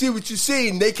because you see what you see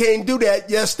and they can't do that,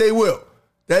 yes, they will.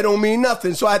 That don't mean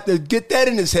nothing. So I have to get that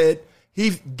in his head.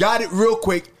 He got it real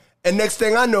quick. And next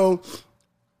thing I know,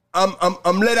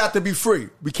 I'm let out to be free.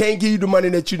 We can't give you the money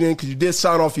that you didn't because you did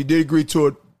sign off. You did agree to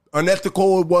it.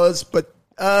 Unethical it was. But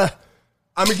I'm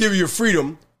going to give you your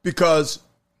freedom because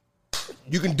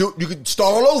you can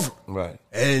start all over. Right.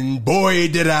 And boy,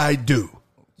 did I do.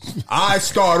 I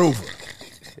start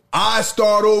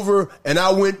over and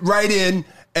I went right in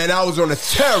and I was on a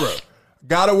terror.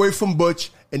 Got away from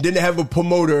Butch and didn't have a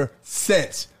promoter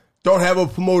since. Don't have a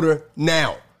promoter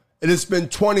now. And it's been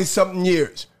 20-something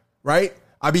years, right?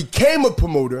 I became a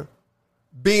promoter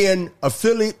being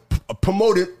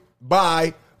promoted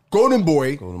by Golden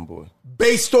Boy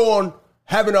based on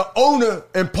having an owner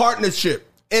and partnership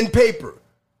in paper.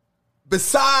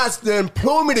 Besides the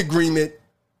employment agreement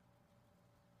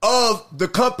of the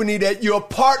company that you're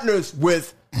partners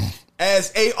with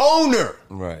as a owner.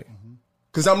 Right.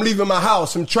 Because I'm leaving my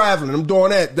house, I'm traveling, I'm doing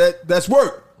that. That's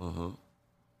work.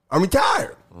 I'm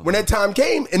retired when that time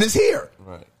came, and it's here.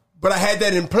 Right. But I had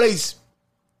that in place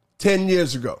 10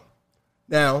 years ago.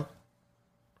 Now,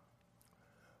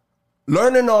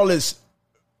 learning all this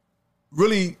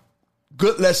really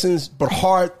good lessons, but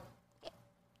hard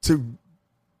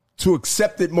to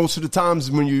accept it most of the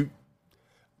times when you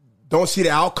don't see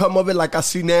the outcome of it like I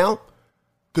see now,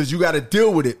 because you got to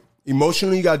deal with it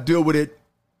emotionally. You got to deal with it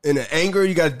in the anger.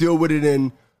 You got to deal with it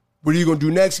in what are you going to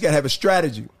do next. You got to have a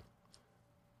strategy.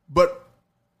 But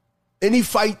any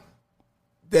fight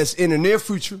that's in the near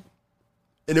future,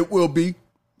 and it will be,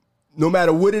 no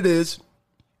matter what it is,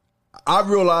 I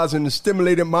realized and it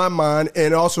stimulated my mind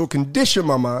and also conditioned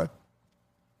my mind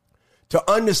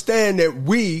to understand that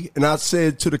we, and I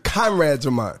said to the comrades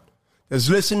of mine that's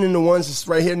listening, the ones that's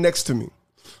right here next to me,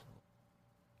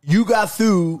 you got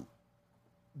through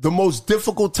the most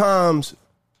difficult times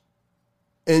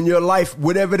in your life,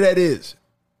 whatever that is,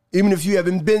 even if you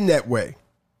haven't been that way.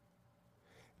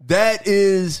 That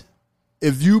is,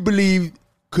 if you believe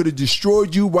could have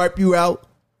destroyed you, wiped you out,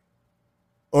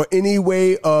 or any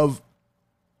way of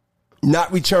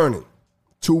not returning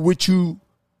to what you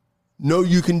know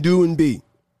you can do and be.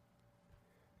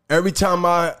 Every time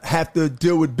I have to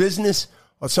deal with business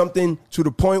or something to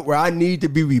the point where I need to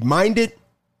be reminded.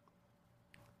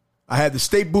 I have the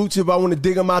state boots if I want to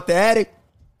dig them out the attic.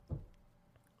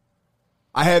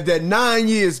 I have that 9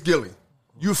 years, Gilly.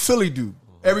 You a Philly dude.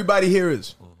 Everybody here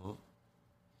is.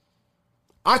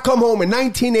 I come home in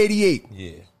 1988.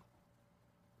 Yeah.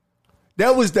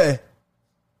 That was the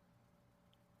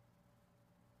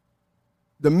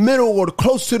middle or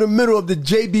close to the middle of the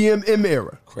JBMM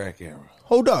era. Crack era.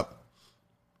 Hold up.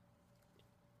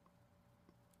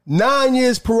 9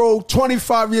 years parole,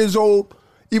 25 years old.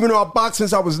 Even though I boxed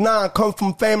since I was 9, come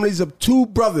from families of 2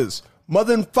 brothers,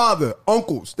 mother and father,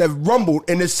 uncles that rumbled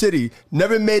in the city.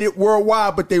 Never made it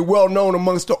worldwide, but they well known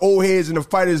amongst the old heads and the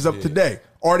fighters of today.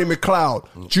 Artie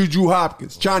McLeod, Juju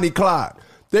Hopkins, Johnny Clyde.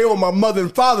 They on my mother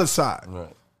and father's side.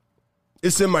 Right.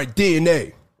 It's in my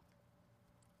DNA.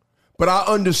 But I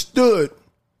understood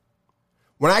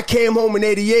when I came home in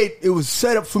 88, it was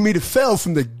set up for me to fail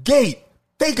from the gate.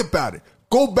 Think about it.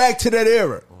 Go back to that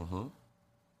era.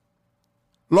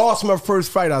 Lost my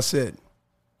first fight, I said.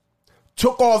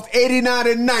 Took off 89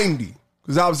 and 90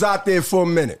 because I was out there for a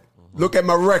minute. Look at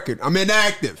my record. I'm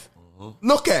inactive.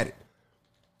 Look at it.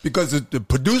 Because the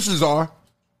producers are.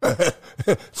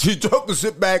 She took to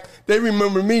sit back. They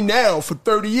remember me now for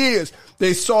 30 years.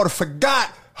 They sort of forgot.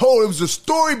 Oh, it was a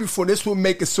story before. This would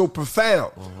make it so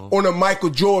profound on a Michael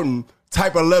Jordan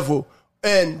type of level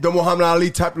and the Muhammad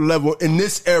Ali type of level in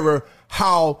this era,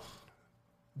 how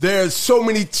there's so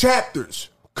many chapters.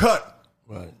 Cut.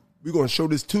 Right. We're going to show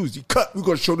this Tuesday. Cut. We're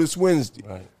going to show this Wednesday.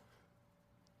 Right.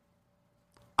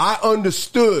 I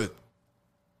understood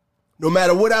no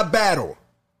matter what I battle,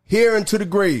 here into the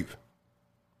grave,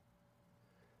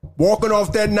 walking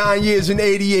off that 9 years in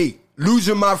 88,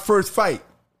 losing my first fight,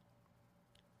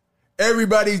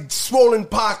 everybody swollen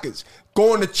pockets,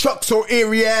 going to Chuck's on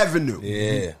Erie Avenue.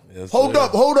 Yeah. Hold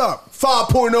up.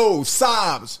 5.0,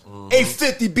 Saabs,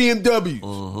 850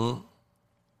 BMW.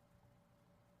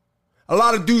 A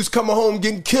lot of dudes coming home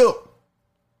getting killed.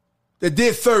 They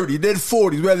did 30, they did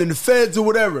 40s, whether in the feds or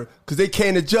whatever, because they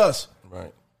can't adjust.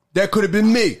 Right. That could have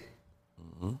been me.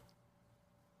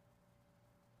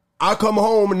 I come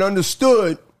home and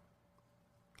understood,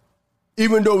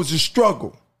 even though it was a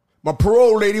struggle. My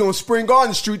parole lady on Spring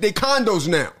Garden Street, they condos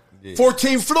now. Yeah.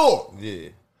 14th floor. Yeah.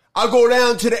 I go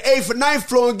down to the 8th or 9th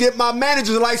floor and get my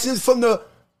manager's license from the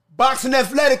Boxing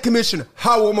Athletic Commissioner,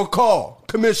 Howard McCall,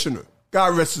 Commissioner.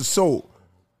 God rest his soul.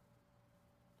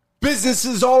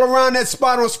 Businesses all around that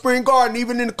spot on Spring Garden,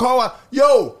 even in the car.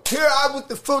 Yo, here I with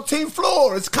the 14th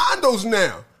floor. It's condos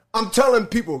now. I'm telling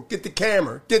people, get the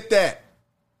camera, get that.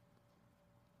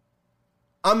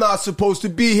 I'm not supposed to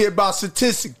be here by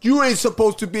statistics. You ain't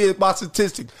supposed to be here by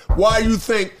statistics. Why you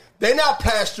think they not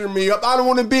plastering me up? I don't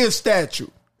want to be a statue.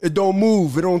 It don't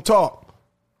move. It don't talk.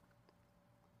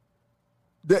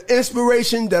 The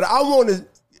inspiration that I want to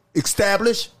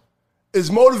establish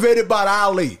is motivated by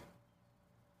Ali.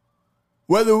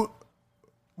 Whether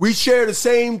we share the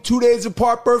same 2 days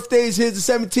apart birthdays, his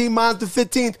the 17th, mine's the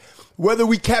 15th. Whether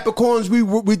we Capricorns,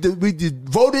 we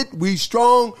devoted, we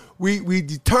strong, we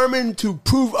determined to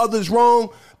prove others wrong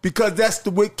because that's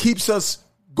what keeps us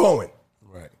going.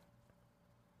 Right.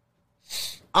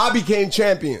 I became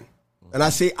champion. And I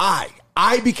say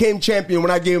I became champion when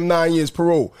I gave him 9 years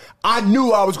parole. I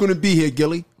knew I was going to be here,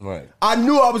 Gilly. Right. I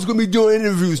knew I was going to be doing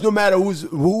interviews, no matter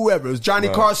whoever. It was Johnny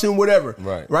Carson, whatever.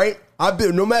 Right.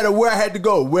 No matter where I had to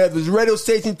go, whether it was radio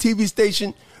station, TV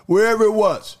station, wherever it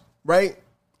was. Right.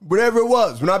 Whatever it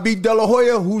was. When I beat De La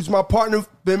Hoya, who's my partner,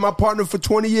 been my partner for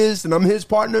 20 years, and I'm his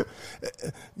partner,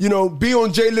 be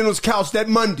on Jay Leno's couch that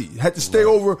Monday. Had to stay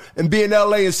over and be in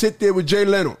L.A. and sit there with Jay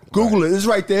Leno. Google it. It's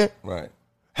right there. Right.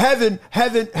 Having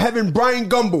Brian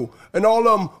Gumble and all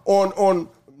of them on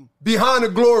Behind the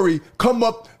Glory come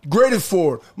up graded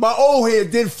for it. My old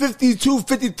head did 52,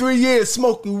 53 years.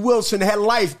 Smokey Wilson had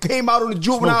life. Came out on the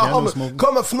juvenile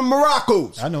coming from the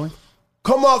Moroccos. I know him.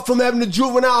 Come up from having the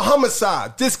juvenile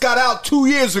homicide. This got out 2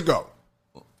 years ago.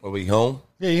 Are we home?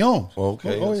 Yeah, he home.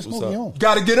 Okay. Oh, yeah, That's what's Smokey up. home.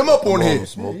 Got to get him up on here.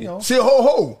 Smokey. Yeah, See,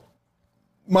 ho.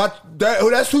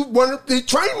 That's who he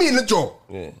trained me in the joint.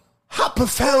 Yeah. How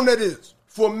profound that is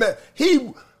for a man.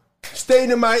 He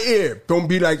stayed in my ear. Don't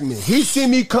be like me. He see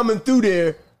me coming through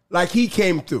there like he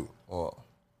came through. Oh.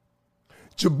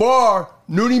 Jabbar,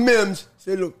 Noonie Mims,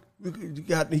 said, look,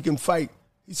 he can fight.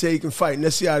 He said he can fight. And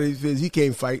let's see how he feels. He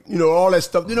can't fight. All that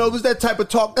stuff. It was that type of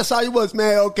talk. That's how he was,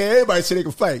 man. Okay, everybody said they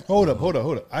can fight. Hold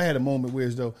up. I had a moment where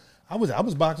as though I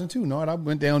was boxing too. No, I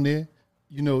went down there.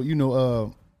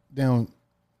 Down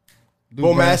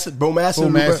Bo Massey,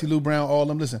 Lou Brown, all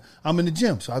them. Listen, I'm in the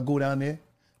gym, so I go down there.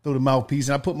 throw the mouthpiece,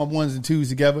 and I put my ones and twos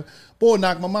together. Boy,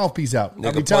 knock my mouthpiece out. I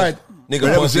retired.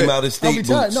 Nigga punched him out of state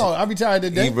boots. No, I retired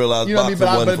that day. He realized you know what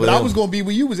I mean? But I was going to be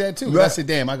where you was at, too. Right. I said,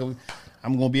 damn, I'm going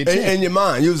to be a champ. In your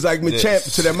mind, you was like, my champ,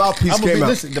 so that mouthpiece came out.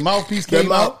 Listen, the mouthpiece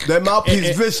came out. That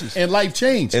mouthpiece vicious. And life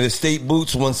changed. And the state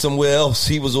boots went somewhere else.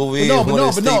 He was over here.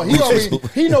 But no,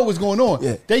 he know what's going on.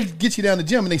 Yeah. They get you down the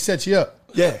gym and they set you up.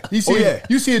 Yeah. You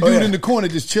see a dude in the corner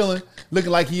just chilling,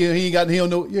 looking like he don't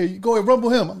know. Yeah, you go ahead, rumble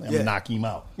him. I'm gonna knock him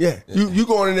out. Yeah. You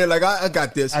going in there like, I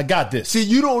got this. I got this. See,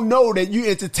 you don't know that you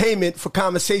entertainment for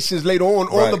conversations later on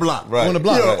the block. Right. On the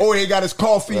block. You know, oh, he got his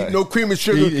coffee, no cream and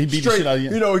sugar. He beat the shit out of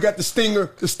you. You know, he got the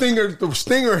stinger. The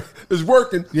stinger is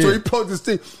working, so he plugged the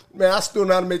stinger. Man, I still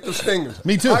know how to make those stingers.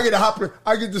 Me too. I get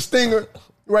the stinger.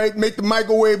 Right, make the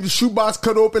microwave, the shoebox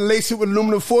cut open, lace it with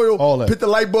aluminum foil, all that. Put the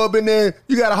light bulb in there.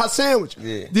 You got a hot sandwich.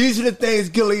 Yeah. These are the things,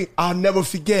 Gilly, I'll never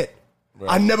forget.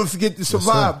 Right. I never forget to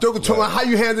survive. Doga told me, how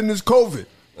you handling this COVID?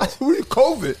 I said, what is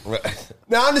COVID? Right.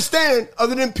 Now, I understand,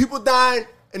 other than people dying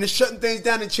and they're shutting things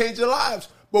down and changing their lives.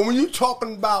 But when you're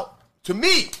talking about, to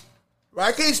me,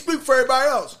 right, I can't speak for everybody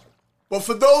else, but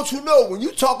for those who know, when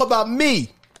you talk about me,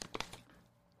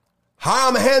 how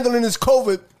I'm handling this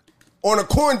COVID, on a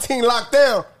quarantine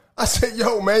lockdown, I said,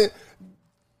 yo, man,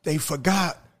 they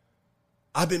forgot.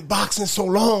 I've been boxing so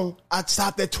long, I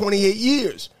stopped at 28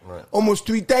 years, almost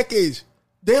 3 decades.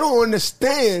 They don't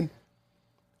understand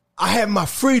I have my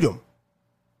freedom.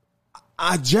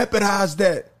 I jeopardized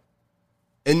that.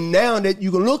 And now that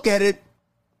you can look at it,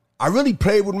 I really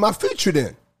played with my future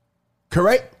then.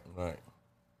 Correct? Right.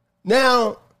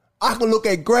 Now, I can look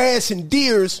at grass and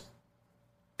deers,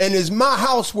 and it's my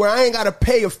house where I ain't got to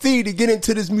pay a fee to get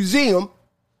into this museum,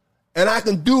 and I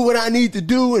can do what I need to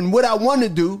do and what I want to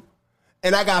do,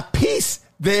 and I got peace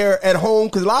there at home,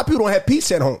 because a lot of people don't have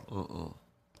peace at home.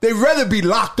 They'd rather be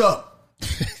locked up.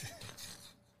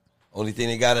 Only thing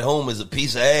they got at home is a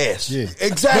piece of ass. Yeah,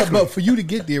 exactly. But for you to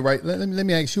get there, right, let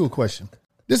me ask you a question.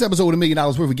 This episode of $1 Million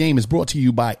Worth of Game is brought to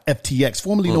you by FTX,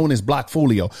 formerly known as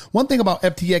Blockfolio. One thing about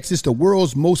FTX is the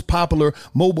world's most popular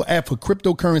mobile app for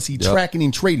cryptocurrency tracking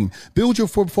and trading. Build your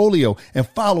portfolio and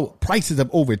follow prices of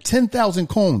over 10,000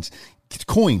 coins.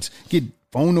 Get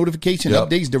phone notification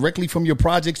updates directly from your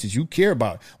projects that you care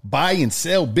about. Buy and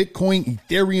sell Bitcoin,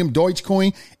 Ethereum,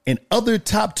 Dogecoin, and other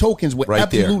top tokens with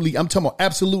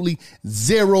absolutely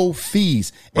zero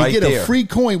fees. And get a free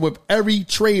coin with every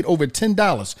trade over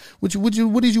 $10.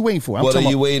 What did you waiting for? What are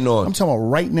you waiting on? I'm talking about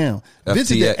right now. FTX.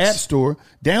 Visit the App Store,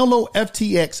 download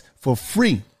FTX for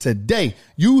free today.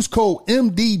 Use code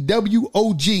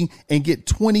MDWOG and get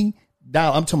 $20.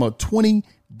 I'm talking about $20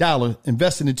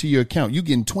 invested into your account. You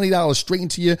getting $20 straight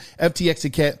into your FTX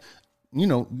account. You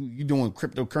know, you're doing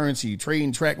cryptocurrency,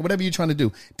 trading, track, whatever you're trying to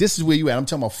do. This is where you at. I'm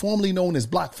talking about formerly known as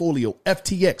Blockfolio,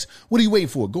 FTX. What are you waiting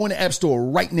for? Go in the App Store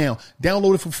right now,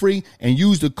 download it for free, and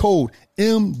use the code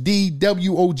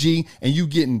MDWOG, and you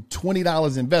getting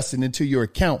 $20 invested into your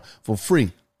account for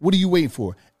free. What are you waiting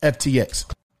for?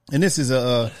 FTX. And this is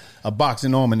a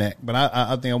boxing almanac, but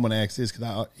I think I'm going to ask this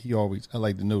because I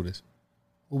like to know this.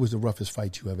 What was the roughest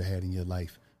fight you ever had in your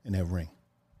life in that ring?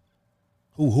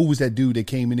 Who was that dude that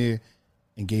came in there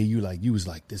and gave you you was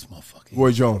like, this motherfucker?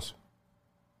 Roy Jones.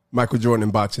 Michael Jordan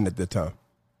in boxing at that time.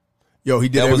 Yo, he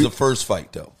did that was the first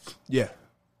fight, though. Yeah.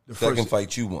 The second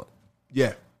fight you won.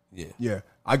 Yeah.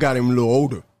 I got him a little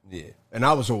older. Yeah. And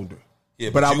I was older.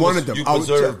 Yeah, but I wanted them. You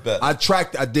deserved better. I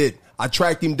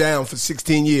tracked him down for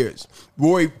 16 years.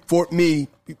 Roy fought me.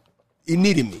 He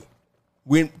needed me.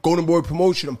 We're in Golden Boy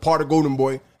promotion. I'm part of Golden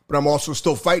Boy, but I'm also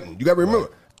still fighting. You got to remember,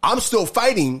 I'm still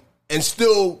fighting, and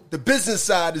still the business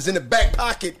side is in the back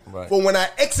pocket. Right. But when I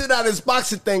exit out of this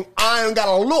boxing thing, I ain't got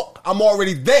to look. I'm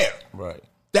already there. Right.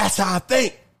 That's how I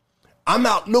think. I'm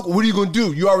out. Look, what are you going to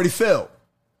do? You already failed.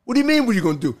 What do you mean, what are you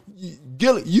going to do?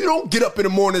 Gilly, you don't get up in the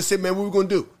morning and say, man, what are we going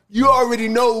to do? You already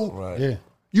know. Right. Yeah.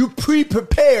 You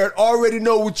pre-prepared, already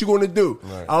know what you're going to do.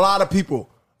 Right. A lot of people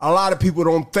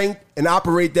don't think and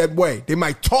operate that way. They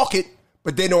might talk it,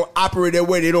 but they don't operate that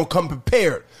way. They don't come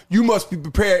prepared. You must be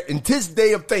prepared in this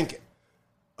day of thinking,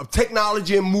 of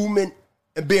technology and movement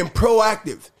and being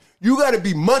proactive. You got to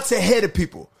be months ahead of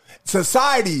people.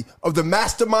 Society of the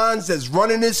masterminds that's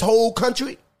running this whole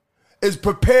country is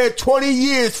prepared 20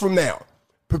 years from now.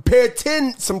 Prepared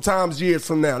 10 sometimes years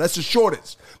from now. That's the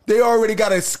shortest. They already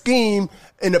got a scheme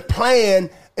and a plan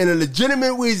and a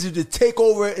legitimate reason to take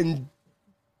over and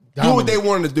do what they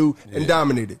wanted to do and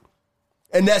dominate it.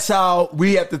 And that's how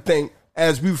we have to think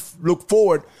as we look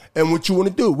forward and what you want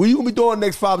to do. What are you going to be doing the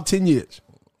next 5 or 10 years?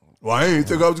 Well, I didn't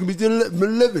think I was going to be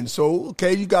living. So,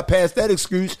 okay, you got past that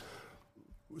excuse.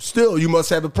 Still, you must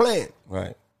have a plan.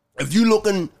 Right. If you're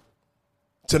looking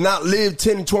to not live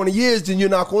 10 and 20 years, then you're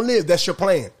not going to live. That's your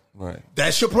plan. Right.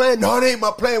 That's your plan? No, it ain't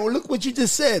my plan. Well, look what you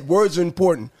just said. Words are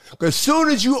important. Because as soon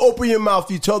as you open your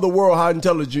mouth, you tell the world how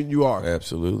intelligent you are.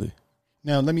 Absolutely.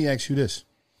 Now, let me ask you this.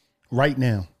 Right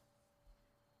now,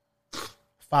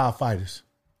 5 fighters.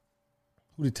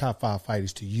 Who the top 5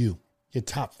 fighters to you? Your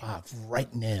top 5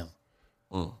 right now.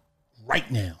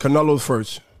 Right now. Canelo's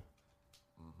first.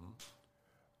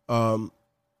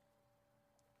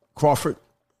 Crawford.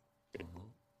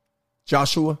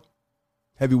 Joshua.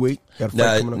 Heavyweight. Got a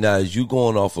fight coming up. Now, is you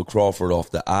going off of Crawford off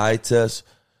the eye test,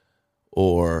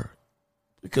 or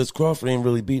because Crawford ain't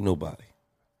really beat nobody?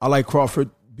 I like Crawford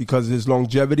because of his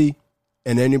longevity,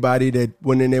 and anybody that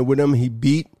went in there with him, he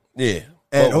beat. Yeah.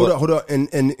 And hold on,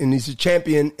 and he's a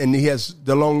champion, and he has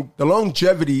the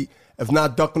longevity of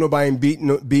not ducking nobody and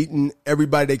beating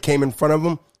everybody that came in front of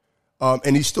him.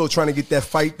 And he's still trying to get that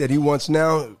fight that he wants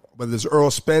now, whether it's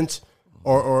Earl Spence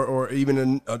or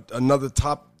even another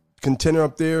top contender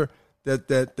up there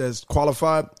that's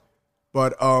qualified.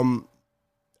 But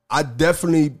I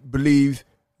definitely believe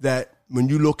that when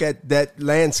you look at that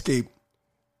landscape,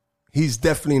 he's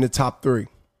definitely in the top 3.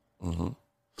 Mm-hmm. All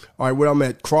right, where I'm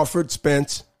at, Crawford,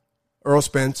 Spence, Earl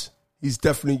Spence. He's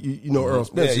definitely, you know Earl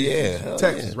Spence. Yeah.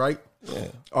 Texas, right? Yeah.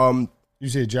 You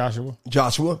said Joshua?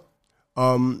 Joshua.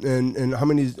 And how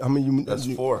many?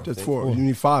 That's 4. That's 4. You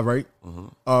need 5, right?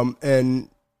 Mm-hmm. And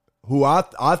who I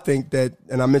think that,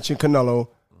 and I mentioned Canelo,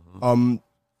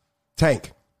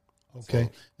 Tank. Okay.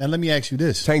 Now let me ask you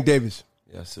this. Tank Davis.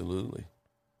 Absolutely.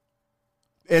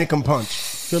 And he can punch.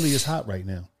 Philly is hot right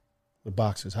now with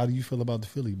boxers. How do you feel about the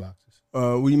Philly boxers?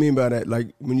 What do you mean by that?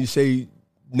 Like when you say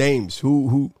names,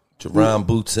 who? Jerron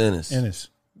Boots Ennis.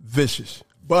 Vicious.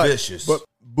 Vicious. But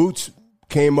Boots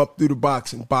came up through the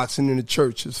boxing in the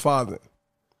church, his father.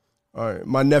 All right.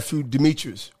 My nephew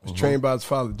Demetrius was trained by his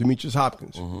father, Demetrius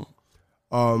Hopkins.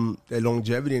 That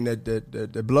longevity and that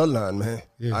bloodline, man.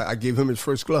 Yeah. I gave him his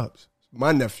first gloves.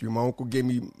 My nephew, my uncle gave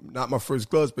me not my first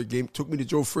gloves, but took me to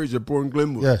Joe Frazier, born in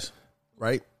Glenwood. Yes.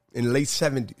 Right? In the late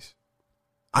 70s.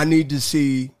 I need to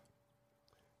see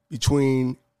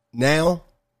between now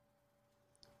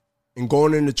and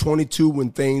going into 22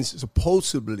 when things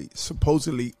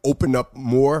supposedly open up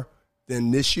more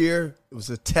than this year. It was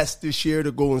a test this year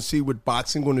to go and see what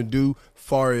boxing going to do as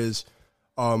far as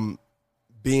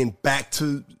being back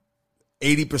to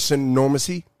 80%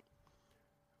 normalcy.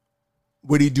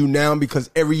 What he do now,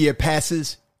 because every year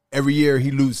passes, every year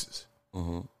he loses.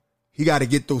 Mm-hmm. He got to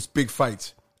get those big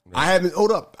fights. Right.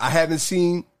 I haven't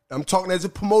seen, I'm talking as a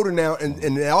promoter now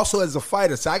and also as a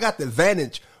fighter. So I got the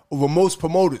advantage over most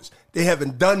promoters. They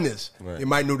haven't done this. Right. They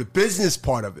might know the business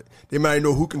part of it. They might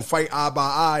know who can fight eye by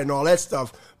eye and all that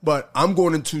stuff. But I'm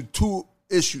going into 2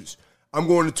 issues.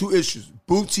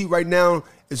 Bootsy right now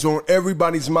is on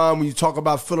everybody's mind when you talk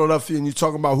about Philadelphia and you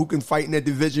talk about who can fight in that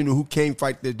division and who can't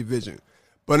fight that division.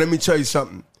 But let me tell you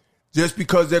something. Just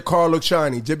because that car looks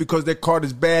shiny, just because that car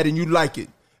is bad and you like it,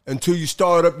 until you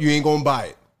start up, you ain't going to buy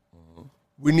it. Mm-hmm.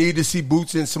 We need to see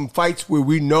Boots in some fights where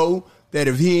we know that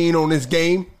if he ain't on this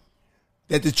game,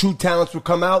 that the true talents will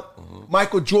come out. Mm-hmm.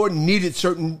 Michael Jordan needed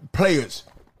certain players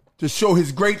to show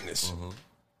his greatness. Mm-hmm.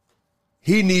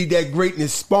 He need that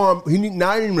greatness spawn. He need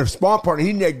not even a spawn partner.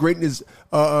 He need that greatness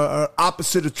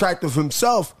opposite attractive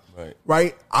himself.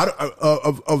 Right?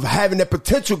 Of having that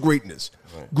potential greatness.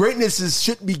 Right. Greatness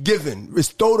shouldn't be given. It's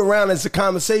thrown around as a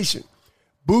conversation.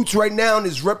 Boots right now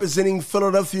is representing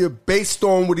Philadelphia based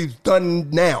on what he's done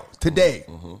now, today.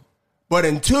 Mm-hmm. But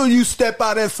until you step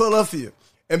out of Philadelphia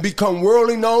and become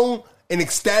worldly known and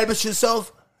establish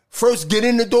yourself, first get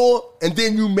in the door and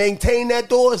then you maintain that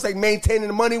door. It's like maintaining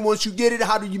the money. Once you get it,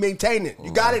 how do you maintain it?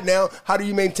 You got it now. How do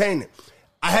you maintain it?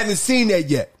 I haven't seen that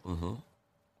yet. Mm-hmm.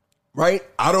 Right?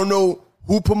 I don't know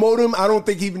who promoted him. I don't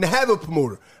think he even have a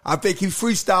promoter. I think he's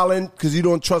freestyling because he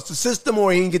don't trust the system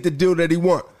or he ain't get the deal that he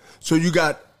want. So you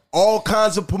got all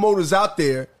kinds of promoters out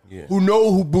there who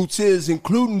know who Boots is,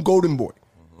 including Golden Boy.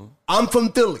 Mm-hmm. I'm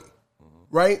from Philly,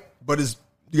 right? But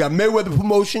you got Mayweather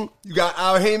Promotion. You got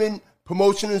Al Heyman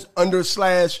Promotion is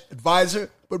 /advisor,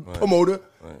 but promoter.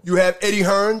 Right. You have Eddie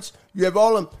Hearns. You have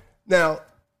all of them. Now,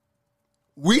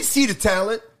 we see the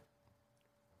talent.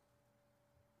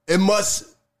 It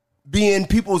must be in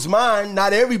people's mind,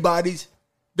 not everybody's,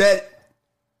 that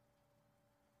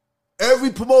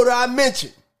every promoter I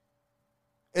mentioned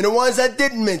and the ones I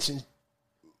didn't mention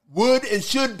would and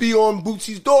should be on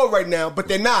Bootsy's door right now, but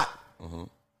they're not. Mm-hmm.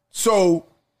 So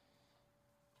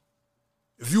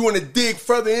if you want to dig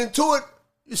further into it,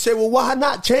 you say, well, why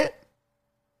not, champ?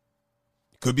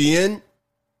 Could be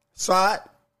inside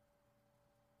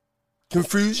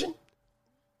confusion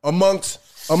amongst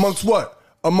what?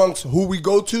 amongst who we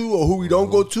go to or who we don't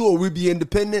go to, or we be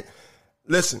independent.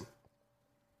 Listen,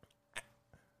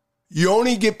 you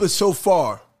only get but so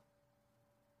far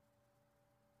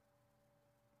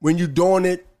when you're doing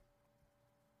it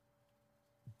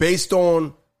based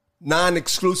on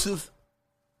non-exclusive,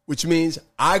 which means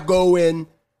I go in,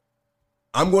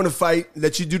 I'm going to fight,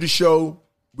 let you do the show,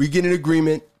 we get an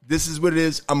agreement, this is what it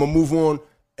is, I'm going to move on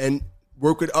and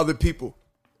work with other people.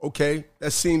 Okay,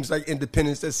 that seems like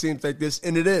independence, that seems like this,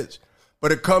 and it is.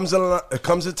 But it comes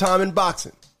a time in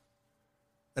boxing,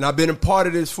 and I've been a part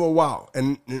of this for a while,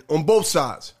 and on both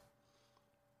sides.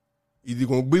 Either you're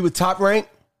going to be with Top Rank,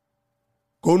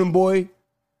 Golden Boy,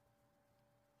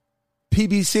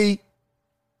 PBC,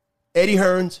 Eddie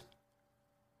Hearns,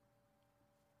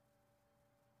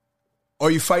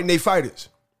 or you fighting they fighters.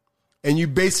 And you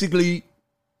basically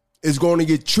is going to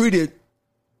get treated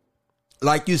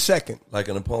like you're second. Like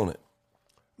an opponent.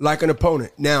 Like an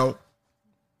opponent. Now,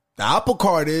 the apple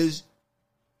card is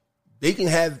they can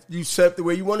have you set up the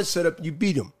way you want to set up, you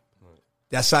beat them. Right.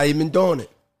 That's how you've been doing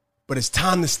it. But it's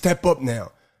time to step up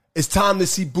now. It's time to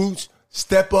see Boots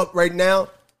step up right now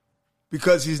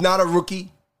because he's not a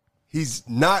rookie. He's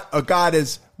not a guy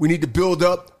that's we need to build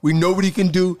up. We know what he can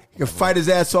do. He can fight his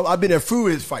ass off. I've been at through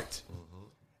his fights.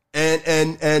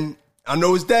 And I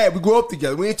know his dad. We grew up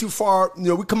together. We ain't too far. You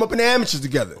know, we come up in the amateurs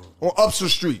together on Upshur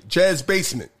Street, Jazz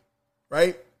Basement,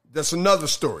 right? That's another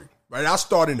story, right? I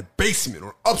started in the basement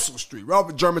on Upshur Street, right off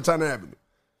of Germantown Avenue.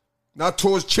 Not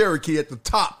towards Cherokee at the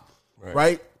top,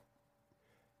 right?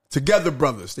 Together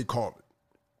Brothers, they called it.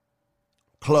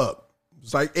 Club. It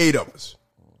was like 8 of us.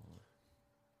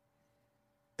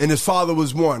 And his father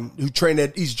was one who trained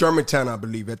at East Germantown, I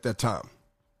believe, at that time.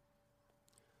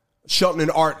 Shelton and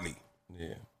Artley.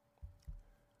 Yeah.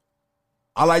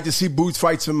 I like to see Boots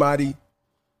fight somebody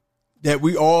that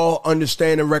we all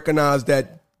understand and recognize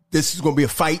that this is going to be a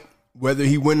fight, whether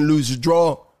he win, lose, or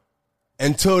draw.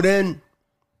 Until then,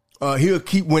 he'll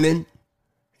keep winning.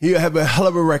 He'll have a hell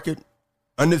of a record,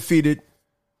 undefeated.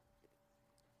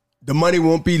 The money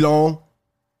won't be long.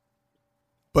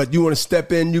 But you want to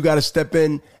step in, you got to step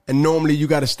in. And normally you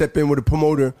got to step in with a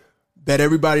promoter that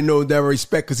everybody knows that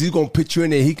respect because he's going to put you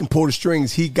in there. He can pull the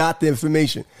strings. He got the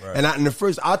information. Right. And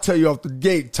I'll tell you off the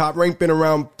gate, Top Rank been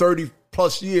around 30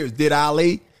 plus years. Did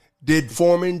Ali, did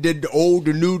Foreman, did the old,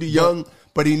 the new, the young.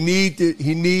 But he need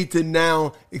to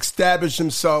now establish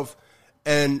himself.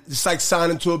 And it's like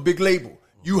signing to a big label.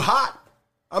 You hot.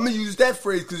 I'm going to use that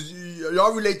phrase because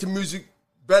y'all relate to music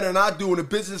better than I do on the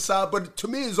business side. But to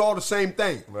me, it's all the same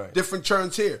thing. Right. Different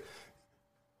terms here.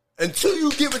 Until you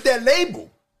get with that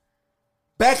label.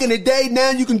 Back in the day,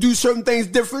 now you can do certain things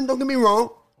different. Don't get me wrong.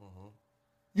 Mm-hmm.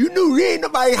 You knew ain't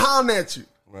nobody hollering at you.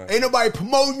 Right. Ain't nobody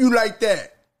promoting you like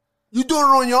that. You doing it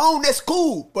on your own, that's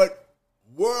cool. But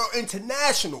world,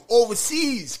 international,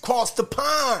 overseas, across the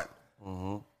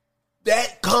pond,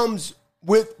 that comes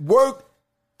with work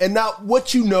and not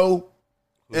what you know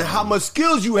and how much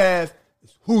skills you have.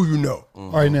 It's who you know.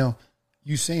 All right, now,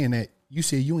 you saying that, you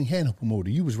said you ain't had no promoter.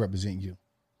 You was representing you.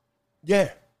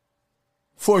 Yeah.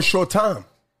 For a short time.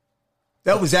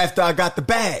 That was after I got the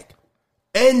bag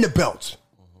and the belts.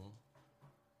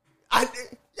 Once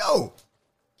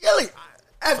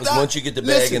you get the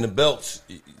bag and the belts,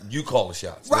 you call the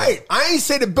shots. Right. Yeah. I ain't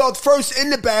say the belt first in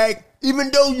the bag.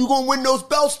 Even though you're going to win those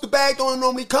belts, the bag don't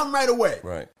normally come right away.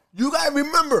 Right. You got to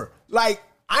remember, like,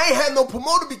 I ain't had no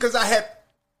promoter because I had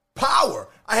power.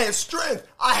 I had strength.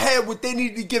 I had what they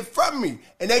needed to get from me.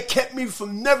 And that kept me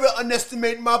from never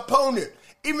underestimating my opponent.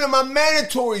 Even my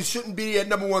mandatories shouldn't be a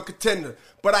number one contender.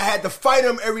 But I had to fight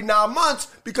them every 9 months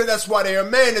because that's why they are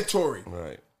mandatory.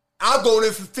 Right. I'll go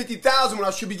there for $50,000 when I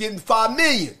should be getting $5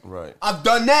 million. Right. I've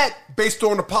done that based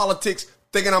on the politics,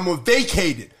 thinking I'm going to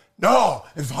vacate it. No,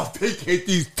 if I vacate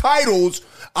these titles,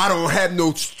 I don't have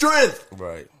no strength.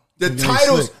 Right.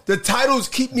 The titles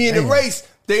keep me in the race.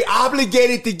 They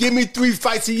obligated to give me 3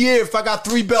 fights a year if I got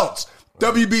 3 belts.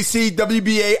 Right. WBC,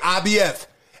 WBA, IBF.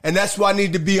 And that's why I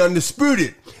need to be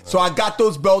undisputed. Right. So I got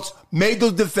those belts, made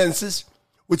those defenses,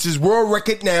 which is world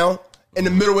record now in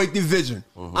the middleweight division.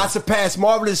 I surpassed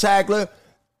Marvelous Hagler,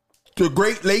 the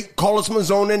great late Carlos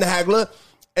Mazone and Hagler,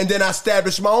 and then I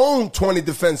established my own 20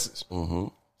 defenses.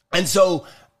 And so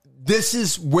this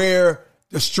is where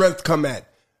the strength come at.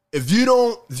 It's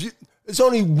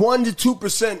only 1% to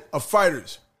 2% of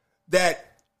fighters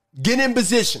that get in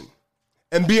position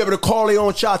and be able to call their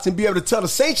own shots and be able to tell the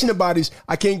sanctioning bodies,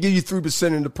 I can't give you 3%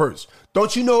 in the purse.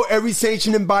 Don't you know every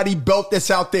sanctioning body belt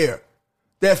that's out there?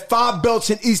 There are 5 belts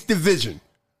in each division.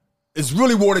 It's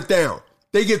really watered down.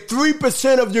 They get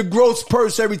 3% of your gross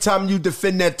purse every time you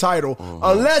defend that title.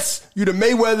 Unless you the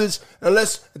Mayweathers,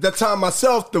 unless at that time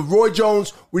myself, the Roy Jones,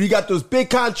 where you got those big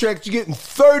contracts, you're getting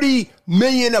 $30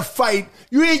 million a fight.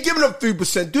 You ain't giving up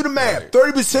 3%. Do the math.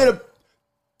 3% of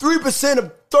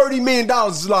 $30 million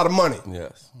is a lot of money.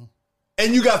 Yes.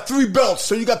 And you got 3 belts,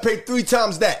 so you got paid 3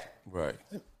 times that. Right.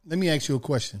 Let me ask you a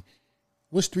question.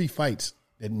 What's 3 fights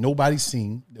that nobody's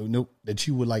seen that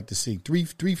you would like to see?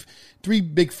 Three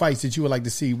big fights that you would like to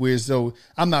see. Where so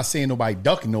I'm not saying nobody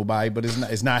ducking nobody, but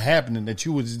it's not happening. That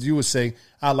you would say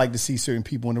I'd like to see certain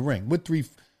people in the ring. What three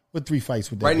fights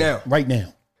would that Right be? now. Right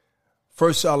now.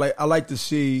 First, I like to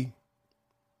see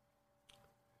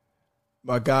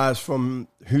my guys from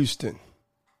Houston,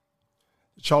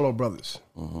 the Charlo brothers,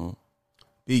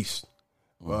 Beast.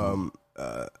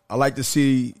 I like to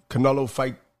see Canelo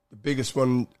fight the biggest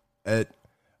one at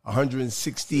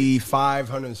 165,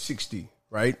 160,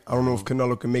 right? I don't know if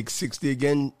Canelo can make 60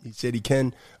 again. He said he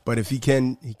can, but if he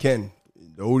can, he can.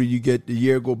 The older you get, the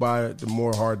year go by, the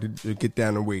more hard to get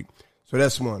down in weight. So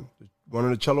that's one. One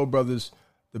of the Cello brothers,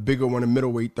 the bigger one in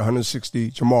middleweight, the 160,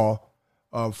 Jamal,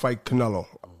 fight Canelo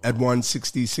at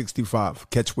 160, 65,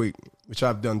 catch weight, which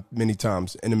I've done many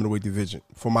times in the middleweight division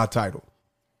for my title.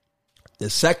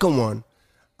 The second one,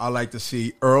 I like to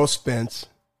see Earl Spence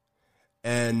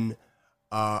and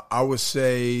I would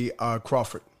say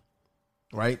Crawford,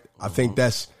 right? I think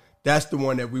that's the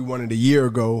one that we wanted a year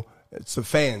ago. It's the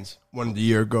fans wanted a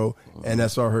year ago, and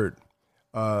that's what I heard.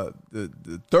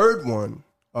 The third one,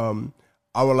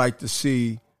 I would like to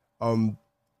see. I'd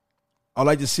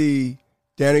like to see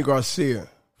Danny Garcia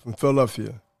from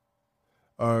Philadelphia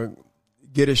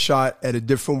get a shot at a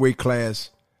different weight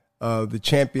class, the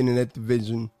champion in that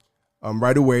division,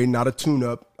 right away, not a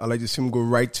tune-up. I'd like to see him go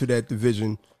right to that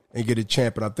division and get a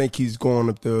champion. I think he's going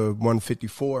up to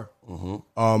 154,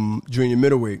 junior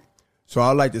middleweight. So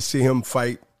I'd like to see him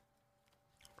fight.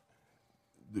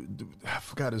 I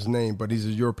forgot his name, but he's a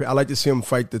European. I'd like to see him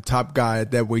fight the top guy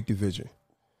at that weight division,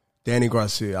 Danny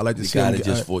Garcia. I like to see him.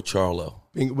 Just for Charlo.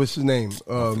 What's his name?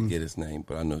 I forget his name,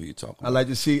 but I know who you're talking about.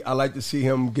 I like to see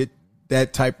him get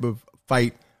that type of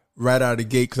fight right out of the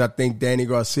gate, because I think Danny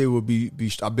Garcia will be.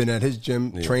 I've been at his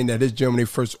gym, trained at his gym when they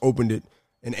first opened it,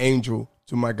 an Angel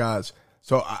to my guys.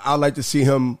 So I'd like to see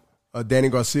him, Danny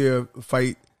Garcia,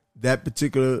 fight that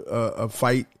particular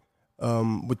fight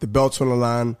with the belts on the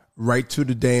line, right to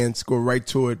the dance, go right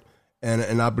to it,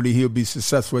 and I believe he'll be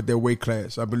successful at that weight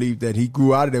class. I believe that he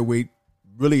grew out of that weight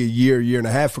really a year and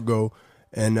a half ago,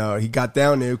 and he got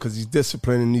down there because he's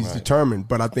disciplined and he's determined.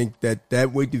 But I think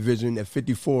that weight division at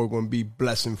 54 is going to be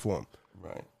blessing for him.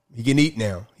 Right. He can eat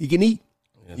now. He can eat.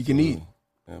 Absolutely. He can eat.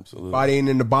 Absolutely. Body ain't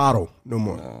in the bottle no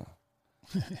more. No.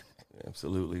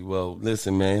 Absolutely. Well,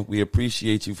 listen, man, we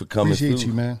appreciate you for coming through. Appreciate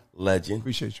you, man. Legend.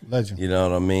 Appreciate you. Legend. You know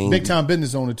what I mean? Big time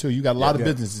business owner, too. You got a lot of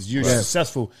businesses. You're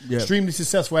successful, extremely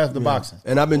successful after boxing.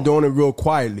 And I've been doing it real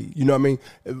quietly. You know what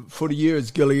I mean? For the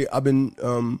years, Gilly, I've been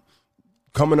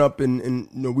coming up and you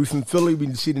know, we from Philly,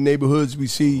 we see the neighborhoods, we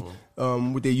see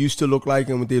what they used to look like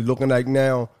and what they're looking like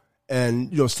now. And,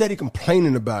 you know, steady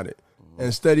complaining about it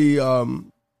and steady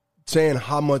saying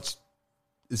how much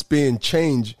it's being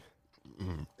changed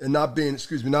and not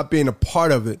being a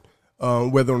part of it,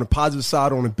 whether on the positive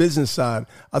side or on the business side.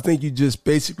 I think you're just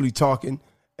basically talking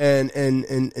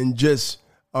and just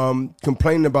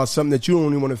complaining about something that you don't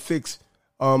even want to fix,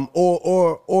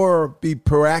 or be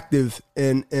proactive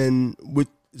in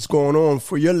what's going on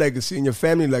for your legacy and your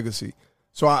family legacy.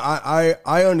 So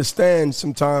I understand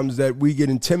sometimes that we get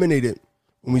intimidated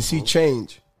when we see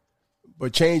change,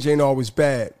 but change ain't always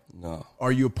bad. No.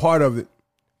 Are you a part of it?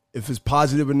 If it's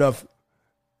positive enough,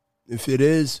 if it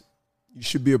is, you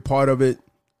should be a part of it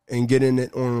and get in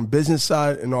it on the business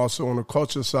side and also on the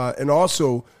culture side and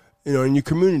also, you know, in your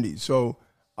community. So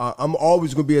I'm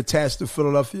always going to be attached to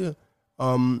Philadelphia.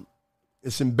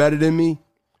 It's embedded in me,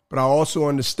 but I also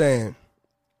understand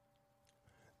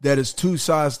that it's two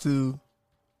sides to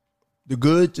the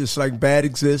good, just like bad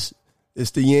exists.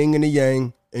 It's the yin and the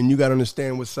yang, and you got to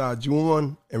understand what side you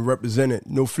on and represent it.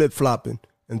 No flip-flopping.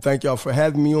 And thank y'all for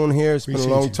having me on here. It's been a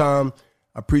long time.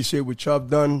 I appreciate what y'all have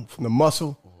done from the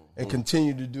muscle and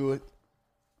continue to do it.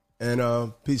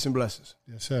 And peace and blessings.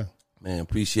 Yes, sir. Man,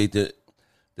 appreciate the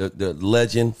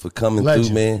legend for coming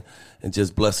through, man, and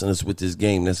just blessing us with this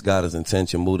game. That's got us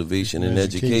intention, motivation, and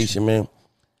education, man.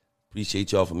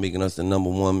 Appreciate y'all for making us the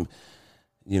 #1,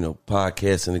 you know,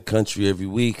 podcast in the country every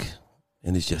week.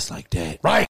 And it's just like that.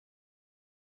 Right.